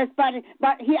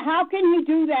 How can he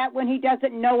do that when he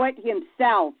doesn't know it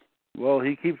himself? Well,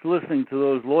 he keeps listening to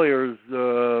those lawyers.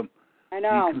 I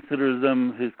know. He considers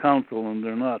them his counsel, and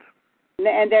they're not.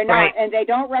 And they're not, right. And they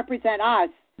don't represent us.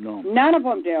 No. None of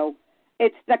them do.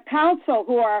 It's the council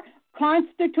who are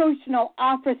constitutional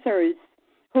officers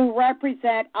who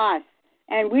represent us,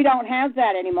 and we don't have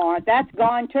that anymore. That's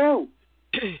gone too.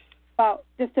 Well,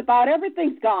 just about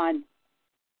everything's gone.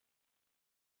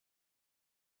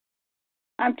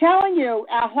 I'm telling you,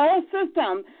 our whole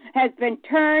system has been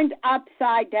turned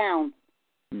upside down.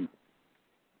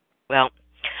 Well,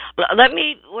 let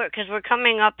me, because we're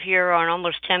coming up here on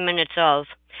almost 10 minutes of,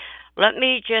 let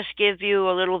me just give you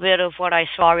a little bit of what I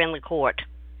saw in the court.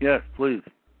 Yes, please.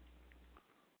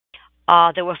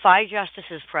 There were 5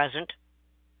 justices present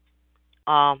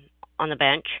on the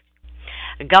bench.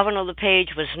 Governor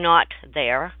LePage was not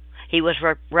there. He was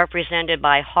represented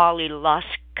by Holly Lusk.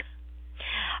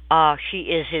 She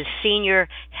is his senior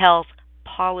health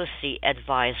policy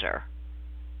advisor.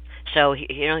 So,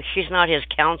 she's not his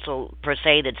counsel per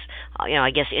se that's,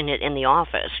 I guess in the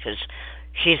office, because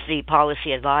she's the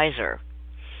policy advisor.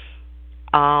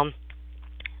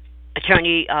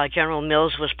 Attorney General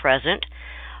Mills was present.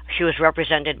 She was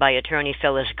represented by Attorney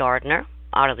Phyllis Gardner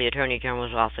out of the Attorney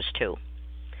General's office, too.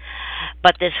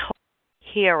 But this whole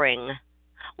hearing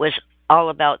was all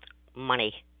about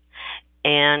money.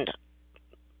 And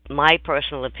my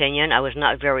personal opinion, I was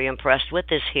not very impressed with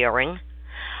this hearing.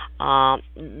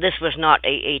 This was not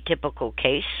a typical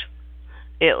case.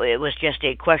 It was just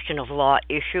a question of law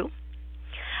issue.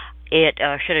 It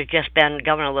should have just been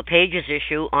Governor LePage's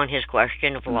issue on his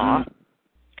question of law.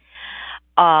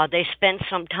 They spent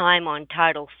some time on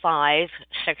Title V,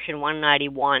 Section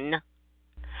 191.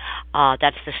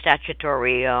 That's the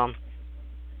statutory,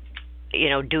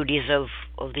 duties of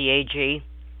the AG.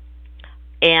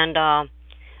 And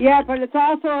yeah, but it's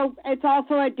also a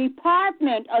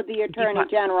department of the Attorney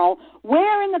General.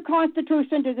 Where in the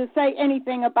Constitution does it say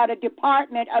anything about a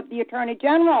department of the Attorney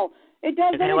General? It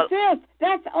doesn't exist.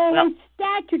 That's only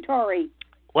statutory.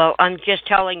 Well, I'm just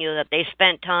telling you that they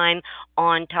spent time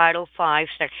on Title V,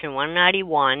 Section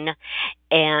 191,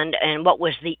 and what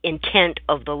was the intent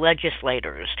of the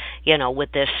legislators,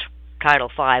 with this Title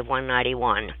V,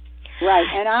 191. Right,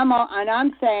 and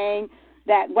I'm saying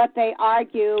that what they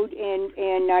argued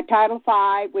in Title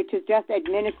V, which is just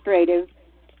administrative,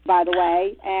 by the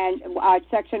way, and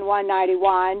Section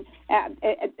 191,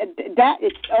 that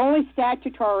it's only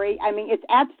statutory. I mean, it's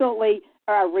absolutely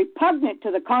are repugnant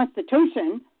to the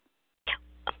Constitution.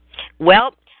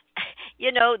 Well,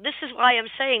 this is why I'm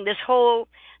saying this whole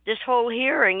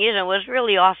hearing, was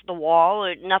really off the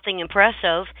wall, nothing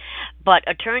impressive. But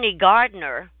Attorney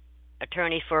Gardner,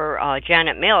 attorney for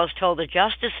Janet Mills, told the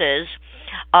justices,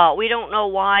 we don't know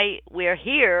why we're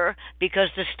here because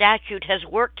the statute has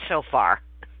worked so far.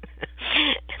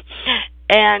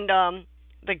 And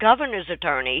the governor's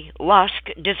attorney, Lusk,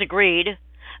 disagreed,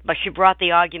 but she brought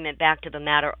the argument back to the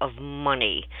matter of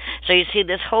money. So you see,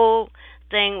 this whole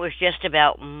thing was just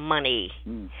about money.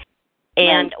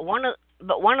 And one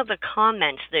of the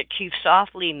comments that Chief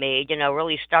Softly made,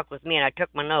 really stuck with me, and I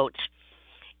took my notes.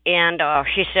 And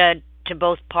she said to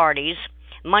both parties,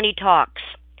 money talks.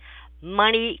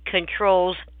 Money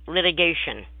controls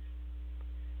litigation.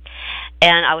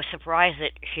 And I was surprised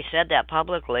that she said that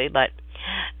publicly, but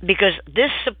because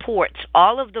this supports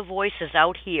all of the voices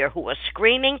out here who are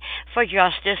screaming for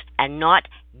justice and not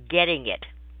getting it.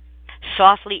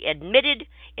 Softly admitted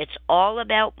it's all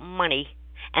about money,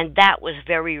 and that was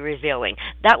very revealing.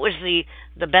 That was the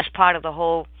best part of the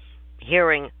whole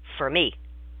hearing for me,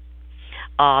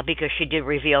 because she did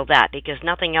reveal that, because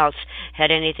nothing else had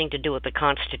anything to do with the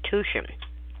Constitution.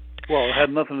 Well, it had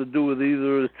nothing to do with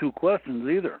either of the two questions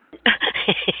either.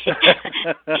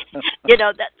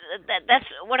 That's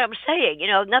what I'm saying.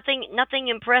 Nothing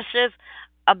impressive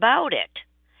about it.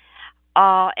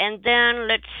 And then,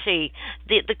 let's see,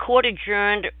 the court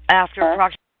adjourned after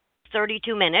approximately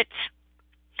 32 minutes,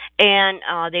 and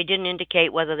they didn't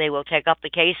indicate whether they will take up the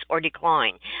case or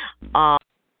decline.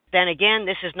 Then again,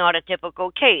 this is not a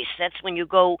typical case. That's when you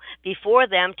go before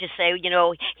them to say,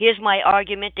 here's my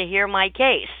argument to hear my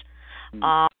case.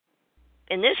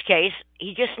 In this case,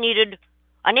 he just needed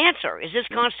an answer. Is this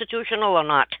constitutional or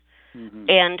not?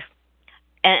 And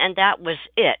that was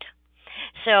it.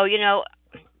 So,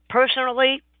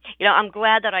 personally, I'm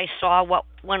glad that I saw what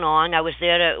went on. I was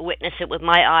there to witness it with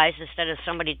my eyes instead of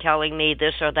somebody telling me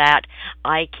this or that.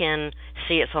 I can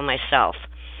see it for myself.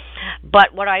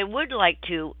 But what I would like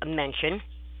to mention,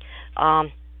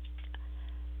 after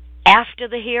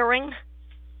the hearing,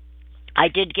 I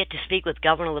did get to speak with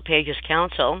Governor LePage's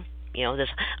counsel, this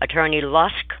Attorney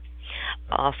Lusk,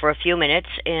 for a few minutes,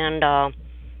 and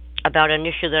about an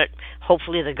issue that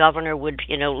hopefully the governor would,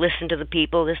 listen to the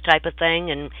people, this type of thing,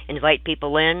 and invite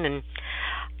people in. And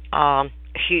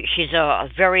she's a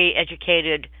very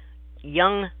educated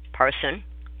young person,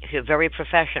 she's very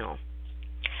professional.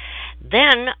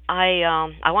 Then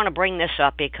I want to bring this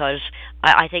up because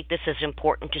I think this is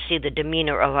important to see the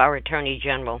demeanor of our Attorney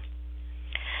General.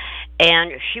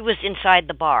 And she was inside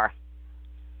the bar.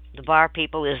 The bar,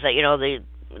 people, is that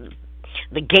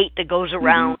the gate that goes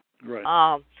around,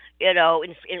 right.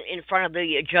 In front of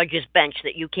the judge's bench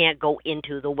that you can't go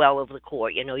into the well of the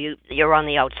court. You're on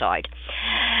the outside.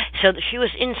 So she was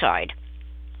inside,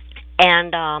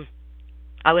 and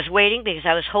I was waiting because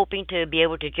I was hoping to be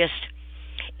able to just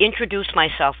introduce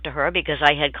myself to her because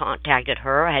I had contacted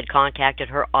her. I had contacted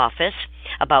her office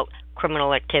about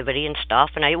criminal activity and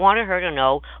stuff, and I wanted her to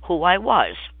know who I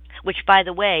was, which, by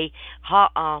the way,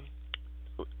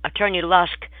 Attorney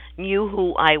Lusk knew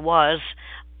who I was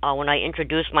when I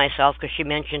introduced myself because she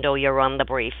mentioned, you're on the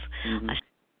brief. I said,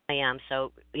 I am,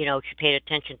 so, she paid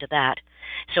attention to that.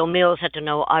 So Mills had to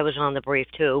know I was on the brief,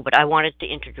 too, but I wanted to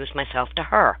introduce myself to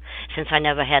her since I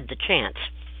never had the chance.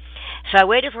 So I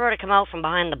waited for her to come out from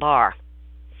behind the bar.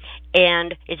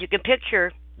 And if you can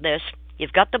picture this,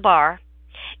 you've got the bar,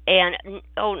 and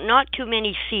not too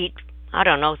many feet,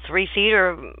 3 feet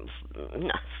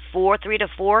or 3 to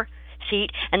 4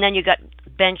 feet, and then you got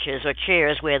benches or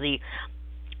chairs where the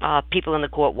people in the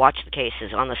court watch the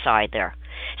cases on the side there.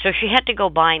 So she had to go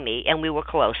by me, and we were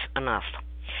close enough.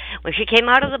 When she came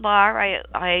out of the bar,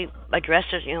 I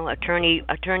addressed her,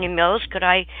 Attorney Mills, could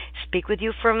I speak with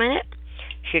you for a minute?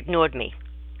 She ignored me.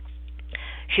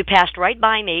 She passed right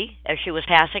by me. As she was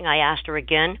passing, I asked her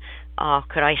again,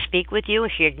 could I speak with you?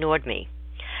 And she ignored me.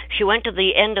 She went to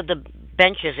the end of the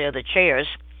benches there, the chairs,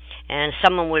 and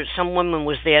some woman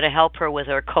was there to help her with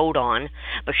her coat on,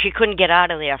 but she couldn't get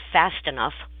out of there fast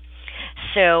enough.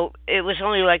 So it was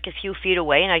only like a few feet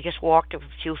away, and I just walked a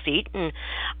few feet, and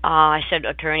I said,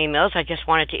 Attorney Mills, I just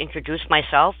wanted to introduce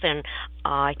myself, and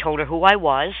I told her who I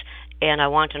was, and I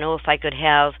wanted to know if I could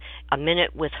have a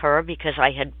minute with her because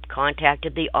I had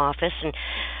contacted the office, and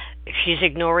she's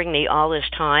ignoring me all this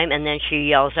time, and then she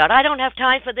yells out, I don't have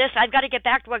time for this, I've got to get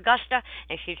back to Augusta,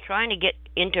 and she's trying to get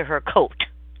into her coat,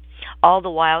 all the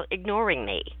while ignoring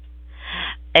me.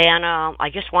 And I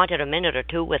just wanted a minute or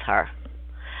two with her.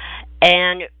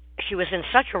 And she was in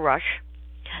such a rush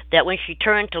that when she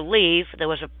turned to leave, there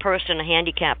was a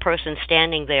handicapped person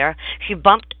standing there. She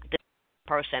bumped the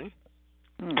person,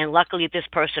 and luckily this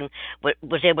person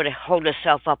was able to hold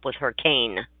herself up with her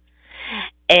cane.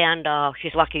 And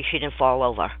she's lucky she didn't fall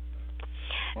over.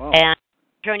 Wow. And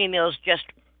Attorney Mills just,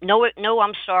 no,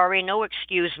 I'm sorry, no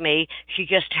excuse me. She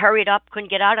just hurried up, couldn't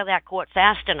get out of that court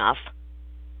fast enough,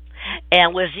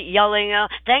 and was yelling,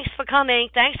 thanks for coming,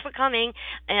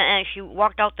 and she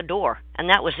walked out the door, and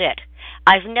that was it.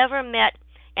 I've never met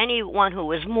anyone who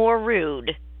was more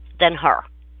rude than her.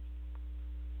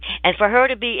 And for her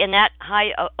to be in that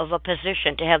high of a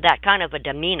position, to have that kind of a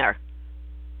demeanor,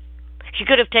 she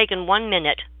could have taken 1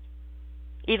 minute,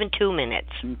 even 2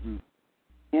 minutes. Mm-hmm.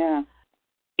 Yeah.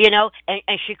 You know,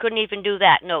 and she couldn't even do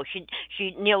that. No,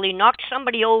 she nearly knocked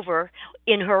somebody over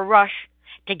in her rush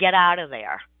to get out of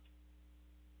there.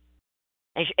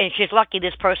 And she's lucky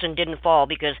this person didn't fall,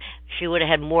 because she would have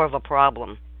had more of a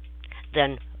problem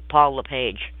than Paul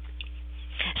LePage.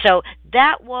 So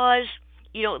that was,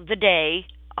 the day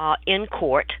in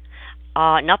court.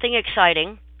 Nothing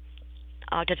exciting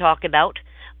to talk about,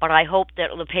 but I hope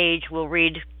that LePage will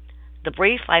read the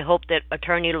brief. I hope that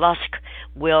Attorney Lusk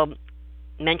will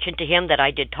mention to him that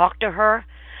I did talk to her.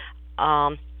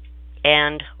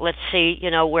 And let's see,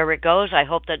 where it goes. I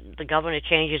hope that the governor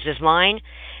changes his mind,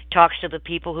 talks to the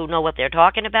people who know what they're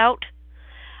talking about.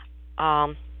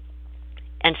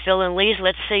 And Phil and Lise,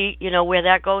 let's see, where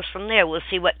that goes from there. We'll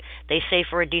see what they say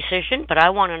for a decision, but I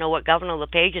want to know what Governor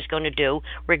LePage is going to do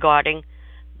regarding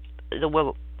the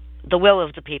will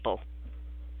of the people.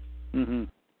 Mm-hmm.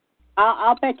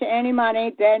 I'll bet you any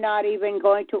money they're not even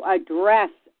going to address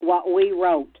what we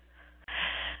wrote.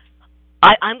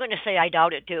 I'm going to say I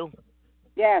doubt it too.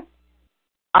 Yes.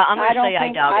 I'm going to say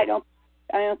I doubt it.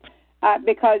 I don't,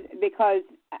 because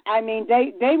I mean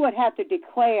they would have to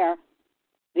declare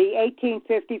the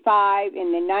 1855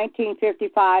 and the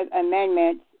 1955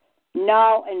 amendments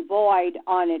null and void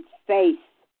on its face.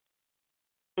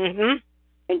 Mm-hmm.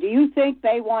 And do you think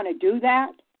they want to do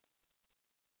that?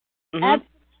 Mm-hmm.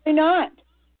 Absolutely not.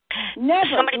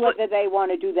 Never whether they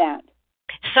want to do that.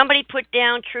 Somebody put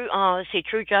down True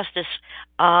Justice.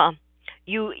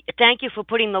 Thank you for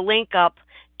putting the link up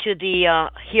to the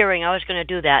hearing. I was going to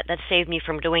do that. That saved me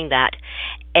from doing that.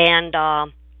 And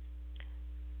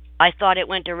I thought it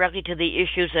went directly to the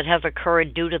issues that have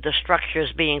occurred due to the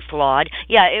structures being flawed.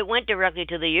 Yeah, it went directly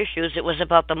to the issues. It was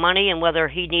about the money and whether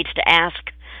he needs to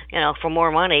ask, for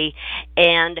more money.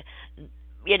 And,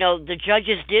 the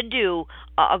judges did do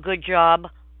a good job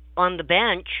on the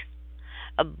bench,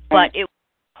 but it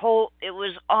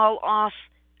was all off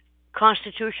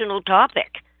constitutional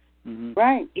topic. Mm-hmm.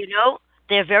 Right.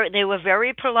 They were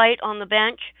very polite on the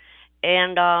bench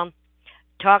and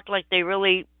talked like they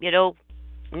really,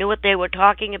 knew what they were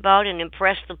talking about and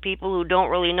impressed the people who don't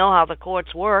really know how the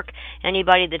courts work.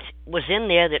 Anybody that was in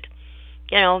there that,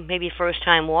 maybe first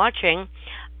time watching,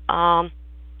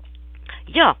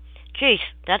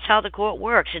 that's how the court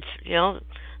works. It's,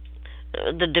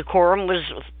 the decorum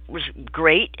was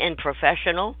great and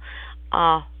professional,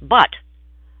 but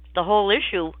the whole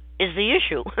issue is the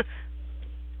issue.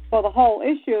 Well, the whole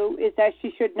issue is that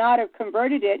she should not have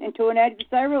converted it into an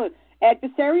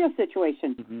adversarial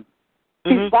situation. Mm-hmm.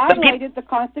 She violated the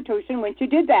Constitution when she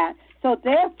did that. So,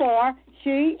 therefore,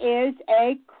 she is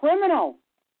a criminal.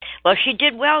 Well, she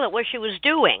did well at what she was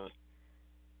doing.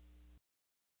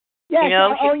 Yes.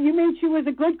 You mean she was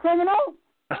a good criminal?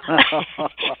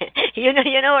 you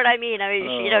know what I mean. I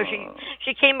mean,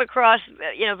 she came across,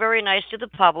 very nice to the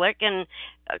public and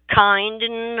kind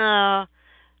and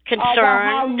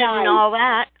concerned and all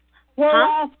that. We're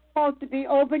all supposed to be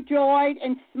overjoyed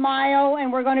and smile,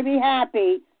 and we're going to be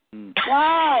happy.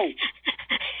 Wow.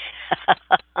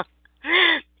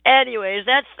 Anyways,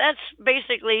 that's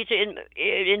basically,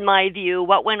 in my view,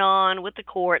 what went on with the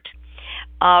court.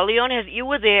 Leon, you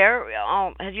were there.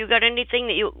 Have you got anything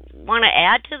that you want to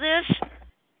add to this?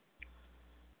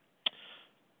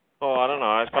 Oh, I don't know.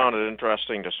 I found it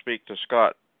interesting to speak to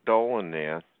Scott Dolan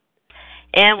there.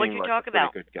 And what did you talk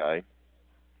about? Pretty good guy.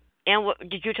 And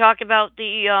did you talk about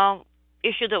the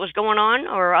issue that was going on,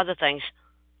 or other things?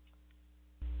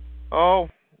 Oh,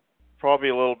 probably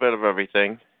a little bit of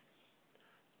everything.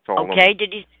 Okay.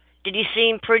 Did he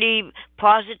seem pretty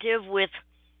positive with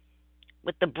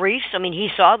the briefs? I mean, he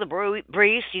saw the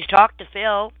briefs. He's talked to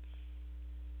Phil.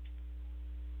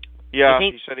 Yeah,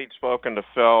 he said he'd spoken to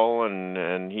Phil,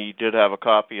 and he did have a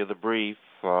copy of the brief.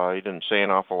 He didn't say an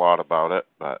awful lot about it,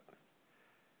 but...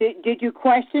 Did you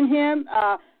question him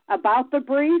about the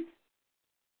brief?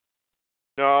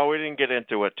 No, we didn't get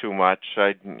into it too much.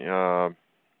 I didn't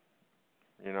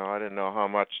know how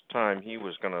much time he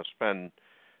was going to spend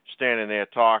standing there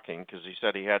talking because he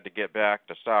said he had to get back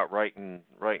to start writing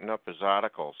up his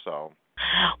article. So.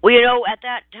 Well, at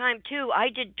that time too, I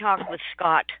did talk with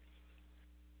Scott,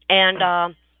 and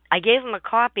I gave him a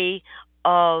copy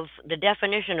of the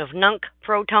definition of nunc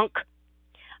pro tunc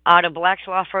out of Black's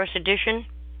Law First Edition,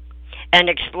 and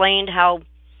explained how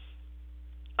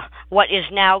what is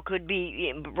now could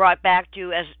be brought back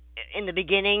to as in the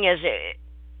beginning as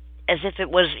if it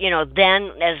was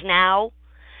then as now,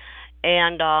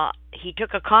 and he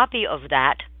took a copy of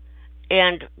that,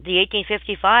 and the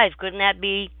 1855, couldn't that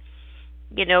be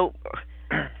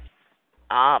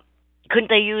couldn't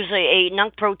they use a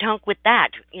nunc pro tunc with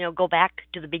that? Go back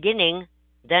to the beginning,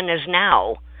 then as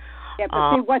now. Yeah,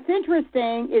 but see, what's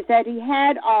interesting is that he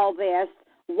had all this.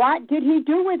 What did he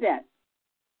do with it?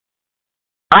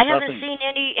 I haven't seen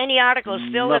any articles.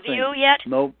 Phil, have you yet?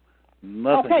 Nope,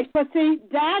 nothing. Okay, so see,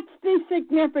 that's the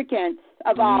significance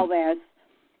of all this.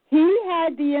 He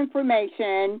had the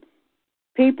information.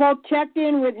 People checked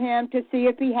in with him to see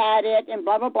if he had it and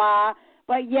blah, blah, blah.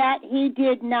 But yet he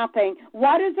did nothing.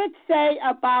 What does it say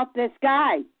about this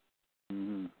guy?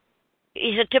 Mm-hmm.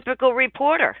 He's a typical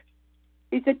reporter.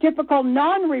 He's a typical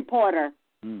non-reporter.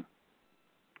 Mm.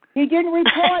 He didn't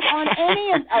report on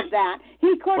any of that.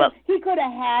 He could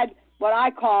have had what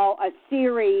I call a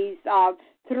series of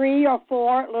 3 or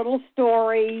 4 little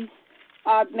stories,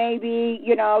 maybe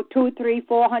 200, 300,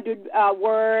 400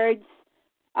 words.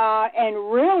 And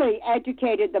really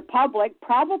educated the public,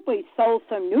 probably sold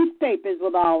some newspapers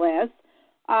with all this.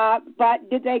 But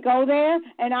did they go there?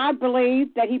 And I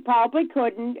believe that he probably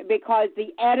couldn't because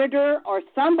the editor or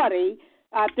somebody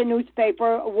at the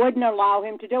newspaper wouldn't allow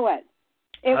him to do it.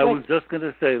 I was just going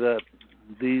to say that.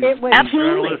 These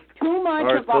journalists too much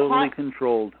are of totally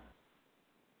controlled.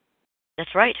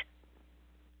 That's right.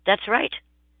 That's right.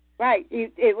 Right.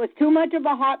 It was too much of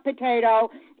a hot potato,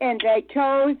 and they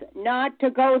chose not to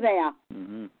go there.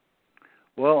 Mm-hmm.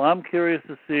 Well, I'm curious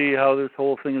to see how this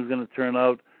whole thing is going to turn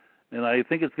out, and I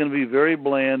think it's going to be very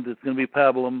bland. It's going to be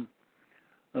pablum.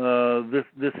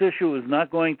 This issue is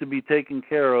not going to be taken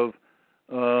care of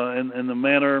in the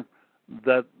manner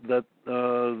that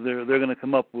they're going to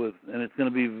come up with, and it's going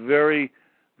to be very,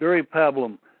 very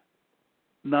pablum.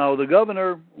 Now, the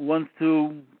governor wants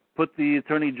to put the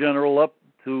attorney general up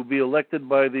to be elected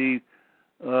by the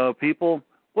people.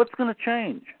 What's going to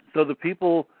change? So the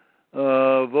people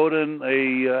vote in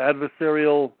a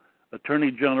adversarial attorney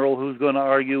general who's going to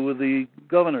argue with the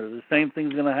governor. The same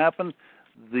thing's going to happen.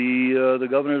 The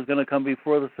governor is going to come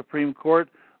before the Supreme Court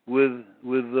with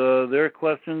their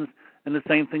questions, and the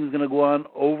same thing's going to go on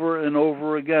over and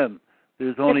over again.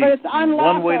 There's only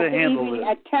one way to handle it.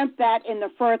 Attempt that in the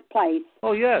first place.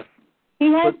 Oh yes.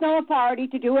 He has no authority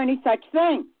to do any such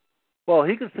thing. Well,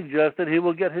 he could suggest that he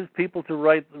will get his people to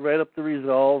write up the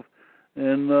resolve,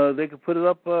 and they could put it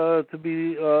up to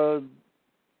be voted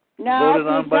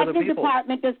on by the people. No, the executive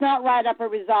department does not write up a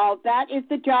resolve. That is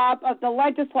the job of the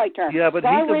legislature. Yeah, but he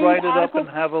could write it up and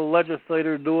have a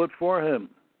legislator do it for him.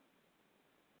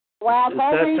 Well,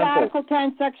 go read Article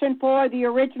 10, Section 4 of the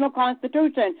original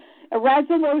Constitution.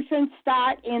 Resolutions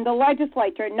start in the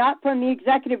legislature, not from the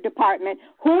executive department.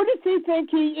 Who does he think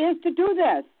he is to do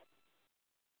this?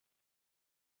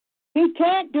 He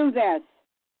can't do this.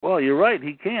 Well, you're right.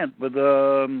 He can't. But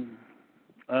I'm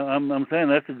saying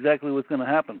that's exactly what's going to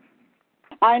happen.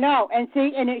 I know. And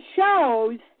see, and it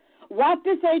shows what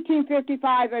this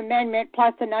 1855 amendment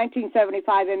plus the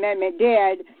 1975 amendment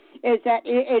did is that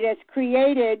it has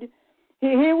created,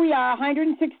 here we are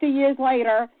 160 years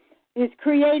later, it's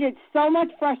created so much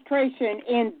frustration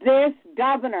in this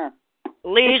governor.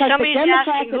 Lee, somebody's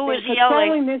asking who is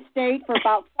yelling. Controlling this state for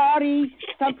about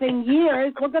 40-something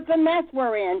years. Look at the mess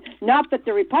we're in. Not that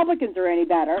the Republicans are any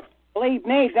better. Believe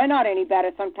me, they're not any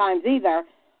better sometimes either.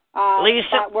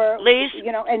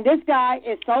 And this guy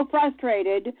is so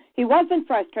frustrated. He wasn't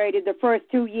frustrated the first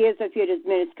 2 years of his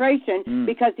administration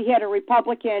because he had a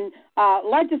Republican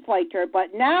legislature.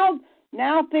 But now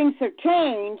things have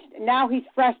changed. Now he's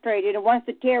frustrated and wants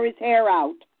to tear his hair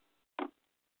out.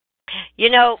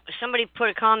 Somebody put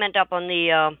a comment up on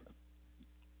the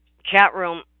chat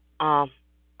room on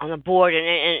the board,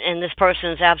 and this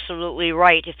person is absolutely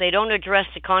right. If they don't address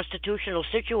the constitutional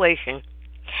situation,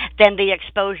 then the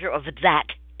exposure of that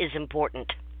is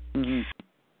important. Mm-hmm.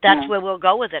 That's where we'll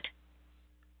go with it.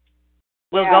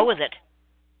 We'll go with it.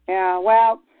 Yeah,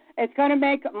 well, it's going to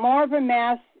make more of a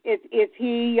mess if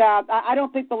he, I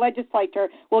don't think the legislature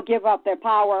will give up their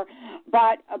power,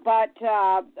 but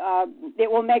it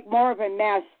will make more of a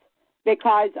mess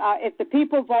because if the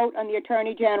people vote on the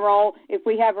attorney general, if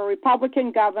we have a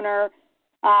Republican governor,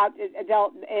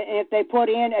 if they put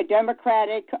in a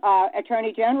Democratic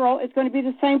Attorney General, it's going to be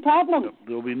the same problem.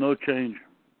 There'll be no change.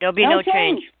 There'll be no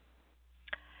change.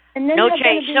 And then No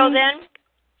change. So then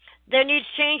there needs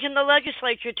change in the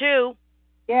legislature, too.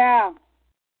 Yeah.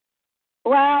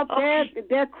 Well, Okay.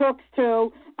 they're crooks,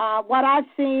 too. What I've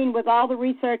seen with all the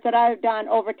research that I've done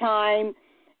over time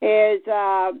is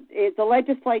the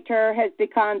legislature has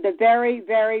become the very,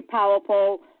 very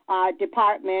powerful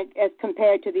department as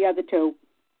compared to the other two.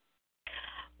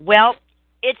 Well,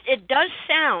 it does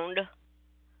sound,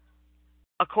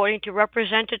 according to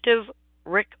Representative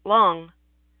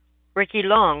Ricky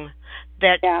Long,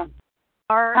 that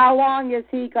How long is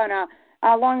he gonna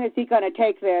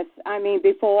take this? I mean,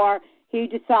 before he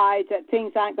decides that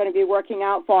things aren't going to be working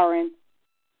out for him.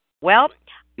 Well,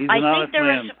 he's I an think honest there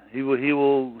man. is. He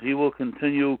will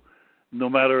continue, no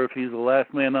matter if he's the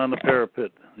last man on the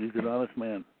parapet. He's an honest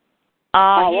man.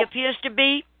 He appears to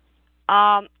be,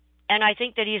 and I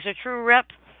think that he's a true rep.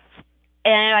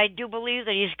 And I do believe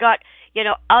that he's got,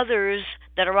 others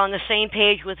that are on the same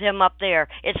page with him up there.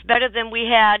 It's better than we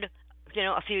had,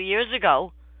 a few years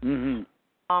ago. Mm-hmm.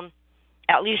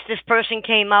 At least this person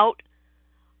came out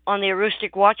on the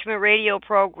Aroostook Watchman radio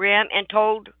program and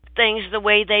told things the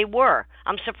way they were.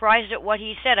 I'm surprised at what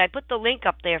he said. I put the link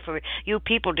up there for you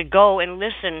people to go and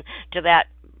listen to that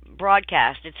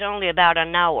broadcast. It's only about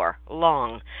an hour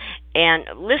long. And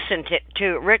listen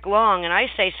to Rick Long, and I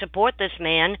say support this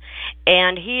man.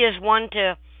 And he is one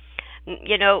to,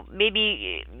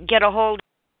 maybe get a hold of.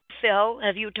 Phil,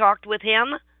 have you talked with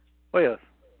him? Oh, yes.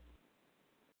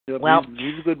 Yep, well,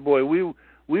 he's a good boy.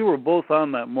 We were both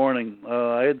on that morning.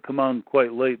 I had come on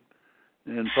quite late,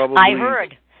 and probably I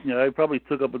heard. Yeah, I probably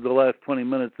took up the last 20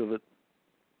 minutes of it.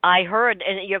 I heard,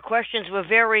 and your questions were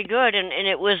very good, and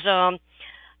it was.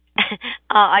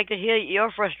 I could hear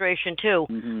your frustration too,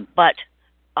 mm-hmm. But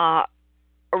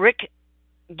Rick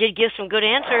did give some good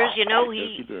answers. Yes,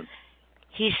 he did.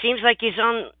 He seems like he's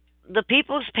on the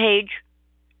people's page.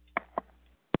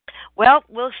 Well,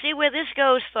 we'll see where this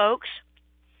goes, folks,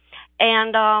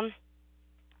 and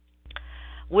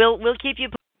we'll keep you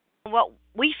posted on what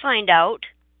we find out.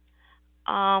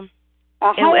 How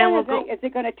long is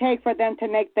it going to take for them to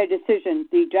make their decision,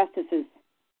 the justices?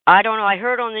 I don't know. I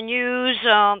heard on the news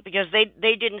because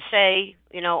they didn't say,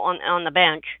 on the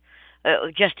bench,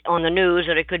 just on the news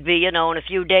that it could be, in a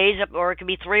few days or it could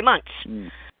be 3 months.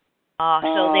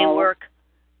 So they work.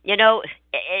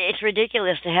 It's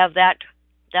ridiculous to have that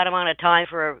amount of time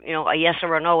for a yes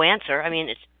or a no answer. I mean,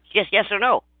 it's just yes or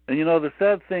no. And the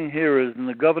sad thing here is, and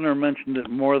the governor mentioned it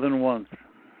more than once,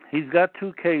 he's got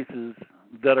 2 cases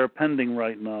that are pending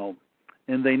right now,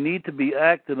 and they need to be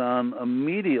acted on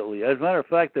immediately. As a matter of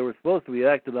fact, they were supposed to be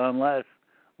acted on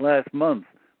last month,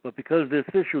 but because this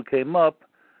issue came up,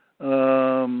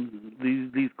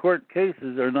 these court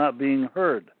cases are not being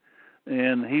heard,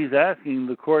 and he's asking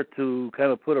the court to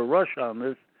kind of put a rush on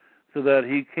this so that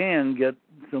he can get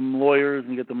some lawyers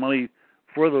and get the money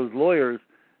for those lawyers.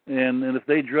 And if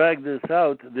they drag this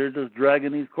out, they're just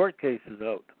dragging these court cases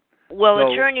out.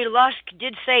 Well, Attorney Lusk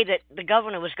did say that the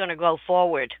governor was going to go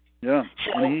forward. Yeah,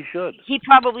 so he should. He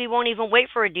probably won't even wait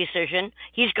for a decision.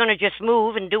 He's going to just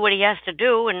move and do what he has to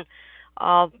do and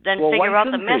then figure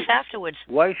out the mess afterwards.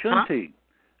 Why shouldn't he?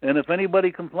 And if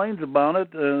anybody complains about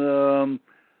it,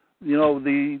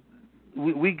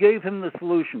 we gave him the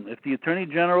solution. If the Attorney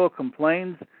General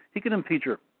complains, he can impeach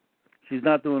her. She's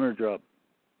not doing her job.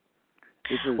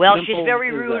 Well, she's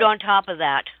very rude on top of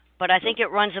that. But I think it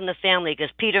runs in the family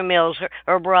because Peter Mills,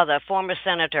 her brother, former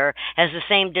senator, has the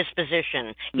same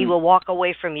disposition. He will walk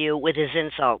away from you with his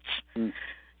insults.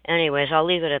 Anyways, I'll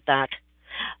leave it at that.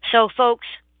 So, folks,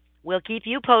 we'll keep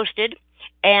you posted,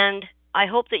 and I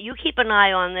hope that you keep an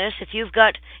eye on this. If you've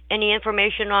got any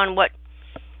information on what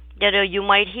you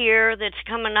might hear that's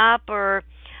coming up or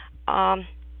has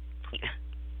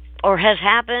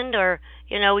happened, or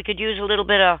we could use a little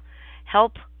bit of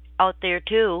help out there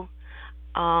too.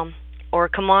 Or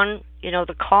come on,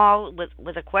 the call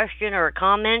with a question or a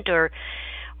comment or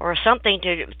something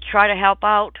to try to help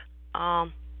out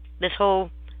this whole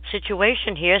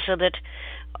situation here, so that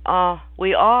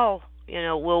we all,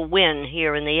 will win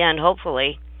here in the end,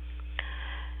 hopefully.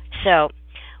 So,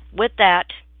 with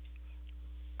that,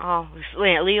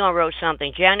 Leon wrote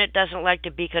something. Janet doesn't like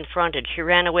to be confronted. She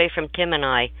ran away from Tim and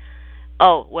I.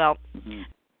 Oh, well,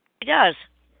 she does.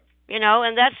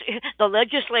 And that's, the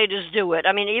legislators do it.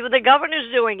 I mean, even the governor's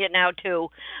doing it now, too.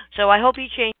 So I hope he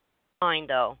changes his mind,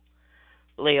 though,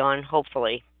 Leon,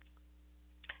 hopefully.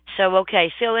 So,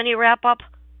 okay, Phil, any wrap-up?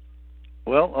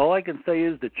 Well, all I can say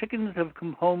is the chickens have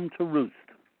come home to roost.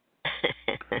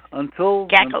 until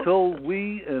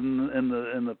we and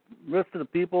the rest of the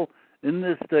people in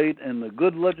this state and the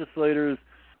good legislators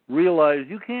realize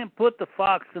you can't put the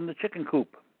fox in the chicken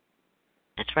coop.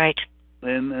 That's right.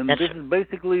 And this is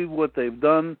basically what they've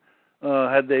done.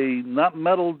 Had they not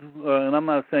meddled, and I'm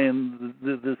not saying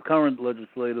this current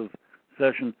legislative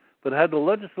session, but had the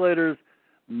legislators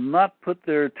not put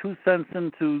their 2 cents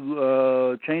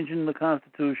into changing the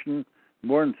Constitution,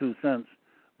 more than 2 cents,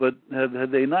 but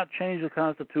had they not changed the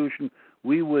Constitution,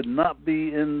 we would not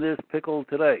be in this pickle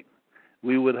today.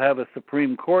 We would have a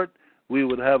Supreme Court, we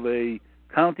would have a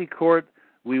county court,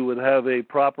 we would have a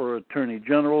proper attorney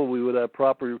general, we would have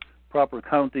proper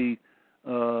county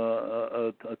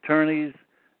attorneys,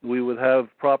 we would have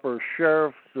proper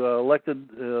sheriffs elected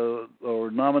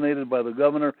or nominated by the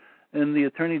governor, and the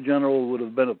attorney general would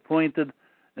have been appointed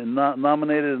and not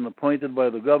nominated and appointed by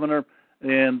the governor.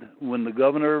 And when the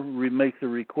governor makes a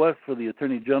request for the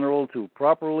attorney general to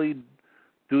properly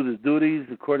do the duties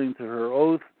according to her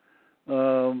oath,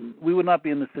 we would not be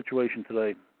in this situation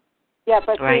today. Yeah,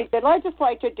 but right. the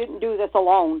legislature didn't do this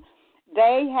alone.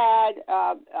 They had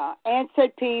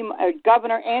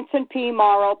Governor Anson P.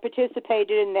 Morrow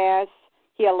participated in this.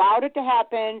 He allowed it to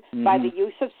happen by the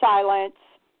use of silence.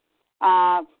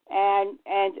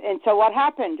 And so what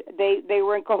happened? They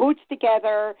were in cahoots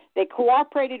together. They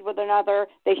cooperated with another.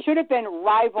 They should have been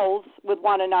rivals with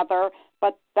one another,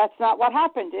 but that's not what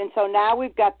happened. And so now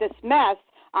we've got this mess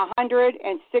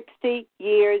 160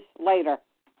 years later.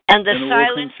 And the and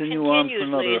silence will continue continues, on for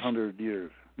another Lise. 100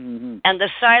 years. Mm-hmm. And the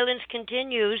silence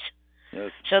continues.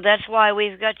 Yes. So that's why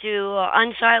we've got to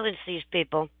unsilence these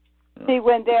people. See,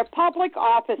 when they're public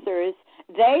officers,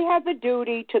 they have a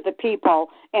duty to the people.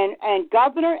 And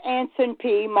Governor Anson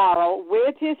P. Morrow,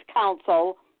 with his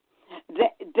council,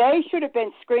 they should have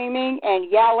been screaming and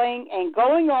yelling and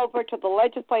going over to the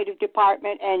legislative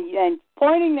department and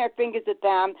pointing their fingers at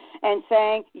them and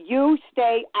saying, you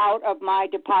stay out of my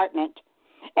department.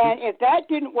 And if that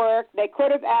didn't work, they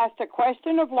could have asked a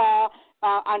question of law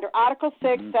under Article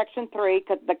 6, Section 3,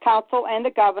 because the council and the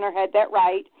governor had that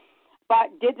right.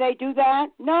 But did they do that?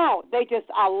 No. They just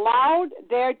allowed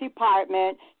their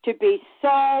department to be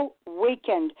so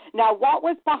weakened. Now, what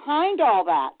was behind all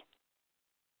that?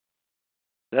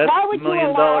 That's why would $1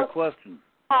 million question.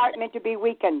 Department to be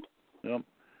weakened? Yep.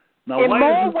 Now, in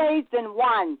more ways than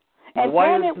one. And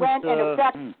then it went in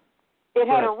effect. It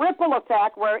had a ripple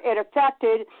effect where it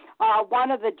affected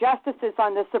one of the justices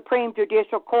on the Supreme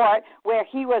Judicial Court where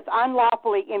he was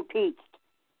unlawfully impeached.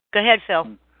 Go ahead,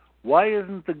 Phil. Why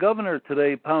isn't the governor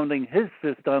today pounding his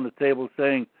fist on the table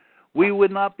saying, we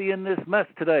would not be in this mess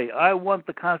today. I want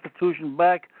the Constitution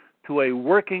back to a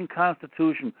working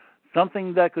Constitution,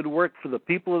 something that could work for the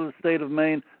people of the state of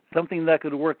Maine, something that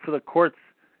could work for the courts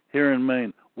here in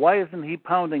Maine. Why isn't he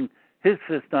pounding his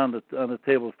fist on the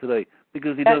tables today?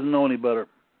 Because he doesn't know any better.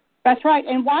 That's right.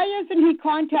 And why isn't he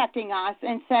contacting us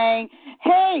and saying,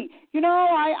 hey,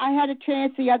 I had a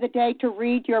chance the other day to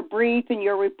read your brief and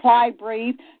your reply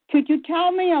brief. Could you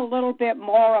tell me a little bit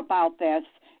more about this?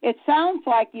 It sounds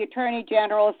like the Attorney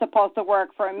General is supposed to work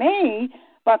for me,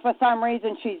 but for some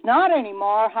reason she's not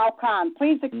anymore. How come?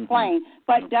 Please explain.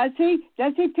 But does he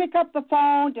pick up the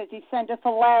phone? Does he send us a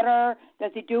letter?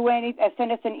 Does he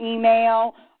send us an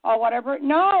email or whatever?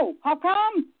 No. How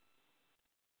come?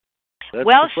 That's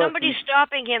well, somebody's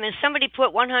stopping him, and somebody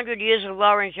put 100 Years of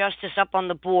Law and Justice up on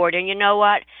the board, and you know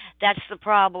what? That's the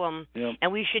problem. Yep.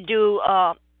 And we should do,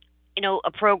 a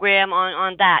program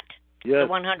on that, yes. The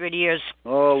 100 years.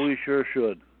 Oh, we sure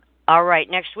should. All right,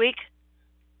 next week?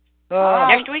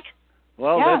 Next week?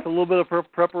 Well, that's a little bit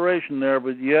of preparation there,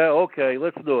 but yeah, okay,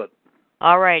 let's do it.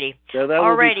 All righty. Yeah, that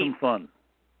will be some fun.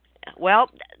 Well,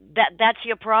 that's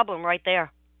your problem right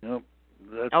there. Yep,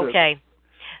 that's okay. It.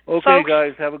 Okay, folks,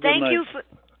 guys, have a good night.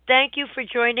 Thank you for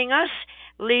joining us.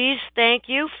 Lise, thank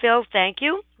you. Phil, thank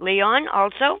you. Leon,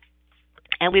 also.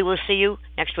 And we will see you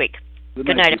next week.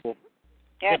 Good night, people.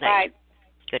 Yeah, good night.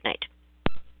 Good night.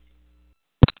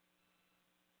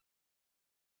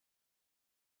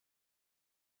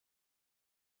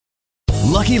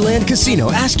 Lucky Land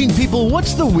Casino, asking people,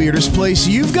 what's the weirdest place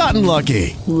you've gotten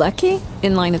lucky? Lucky?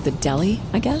 In line at the deli,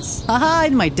 I guess? Aha,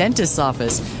 in my dentist's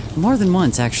office. More than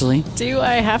once, actually. Do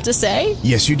I have to say?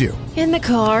 Yes, you do. In the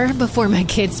car before my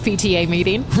kids' PTA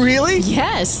meeting. Really?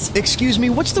 Yes. Excuse me,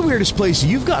 what's the weirdest place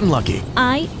you've gotten lucky?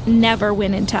 I never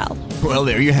win and tell. Well,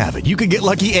 there you have it. You can get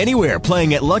lucky anywhere,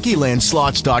 playing at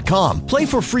LuckyLandSlots.com. Play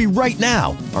for free right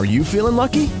now. Are you feeling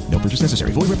lucky? No purchase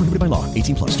necessary. Void where prohibited by law.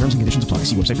 18+. Terms and conditions apply.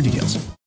 See website for details.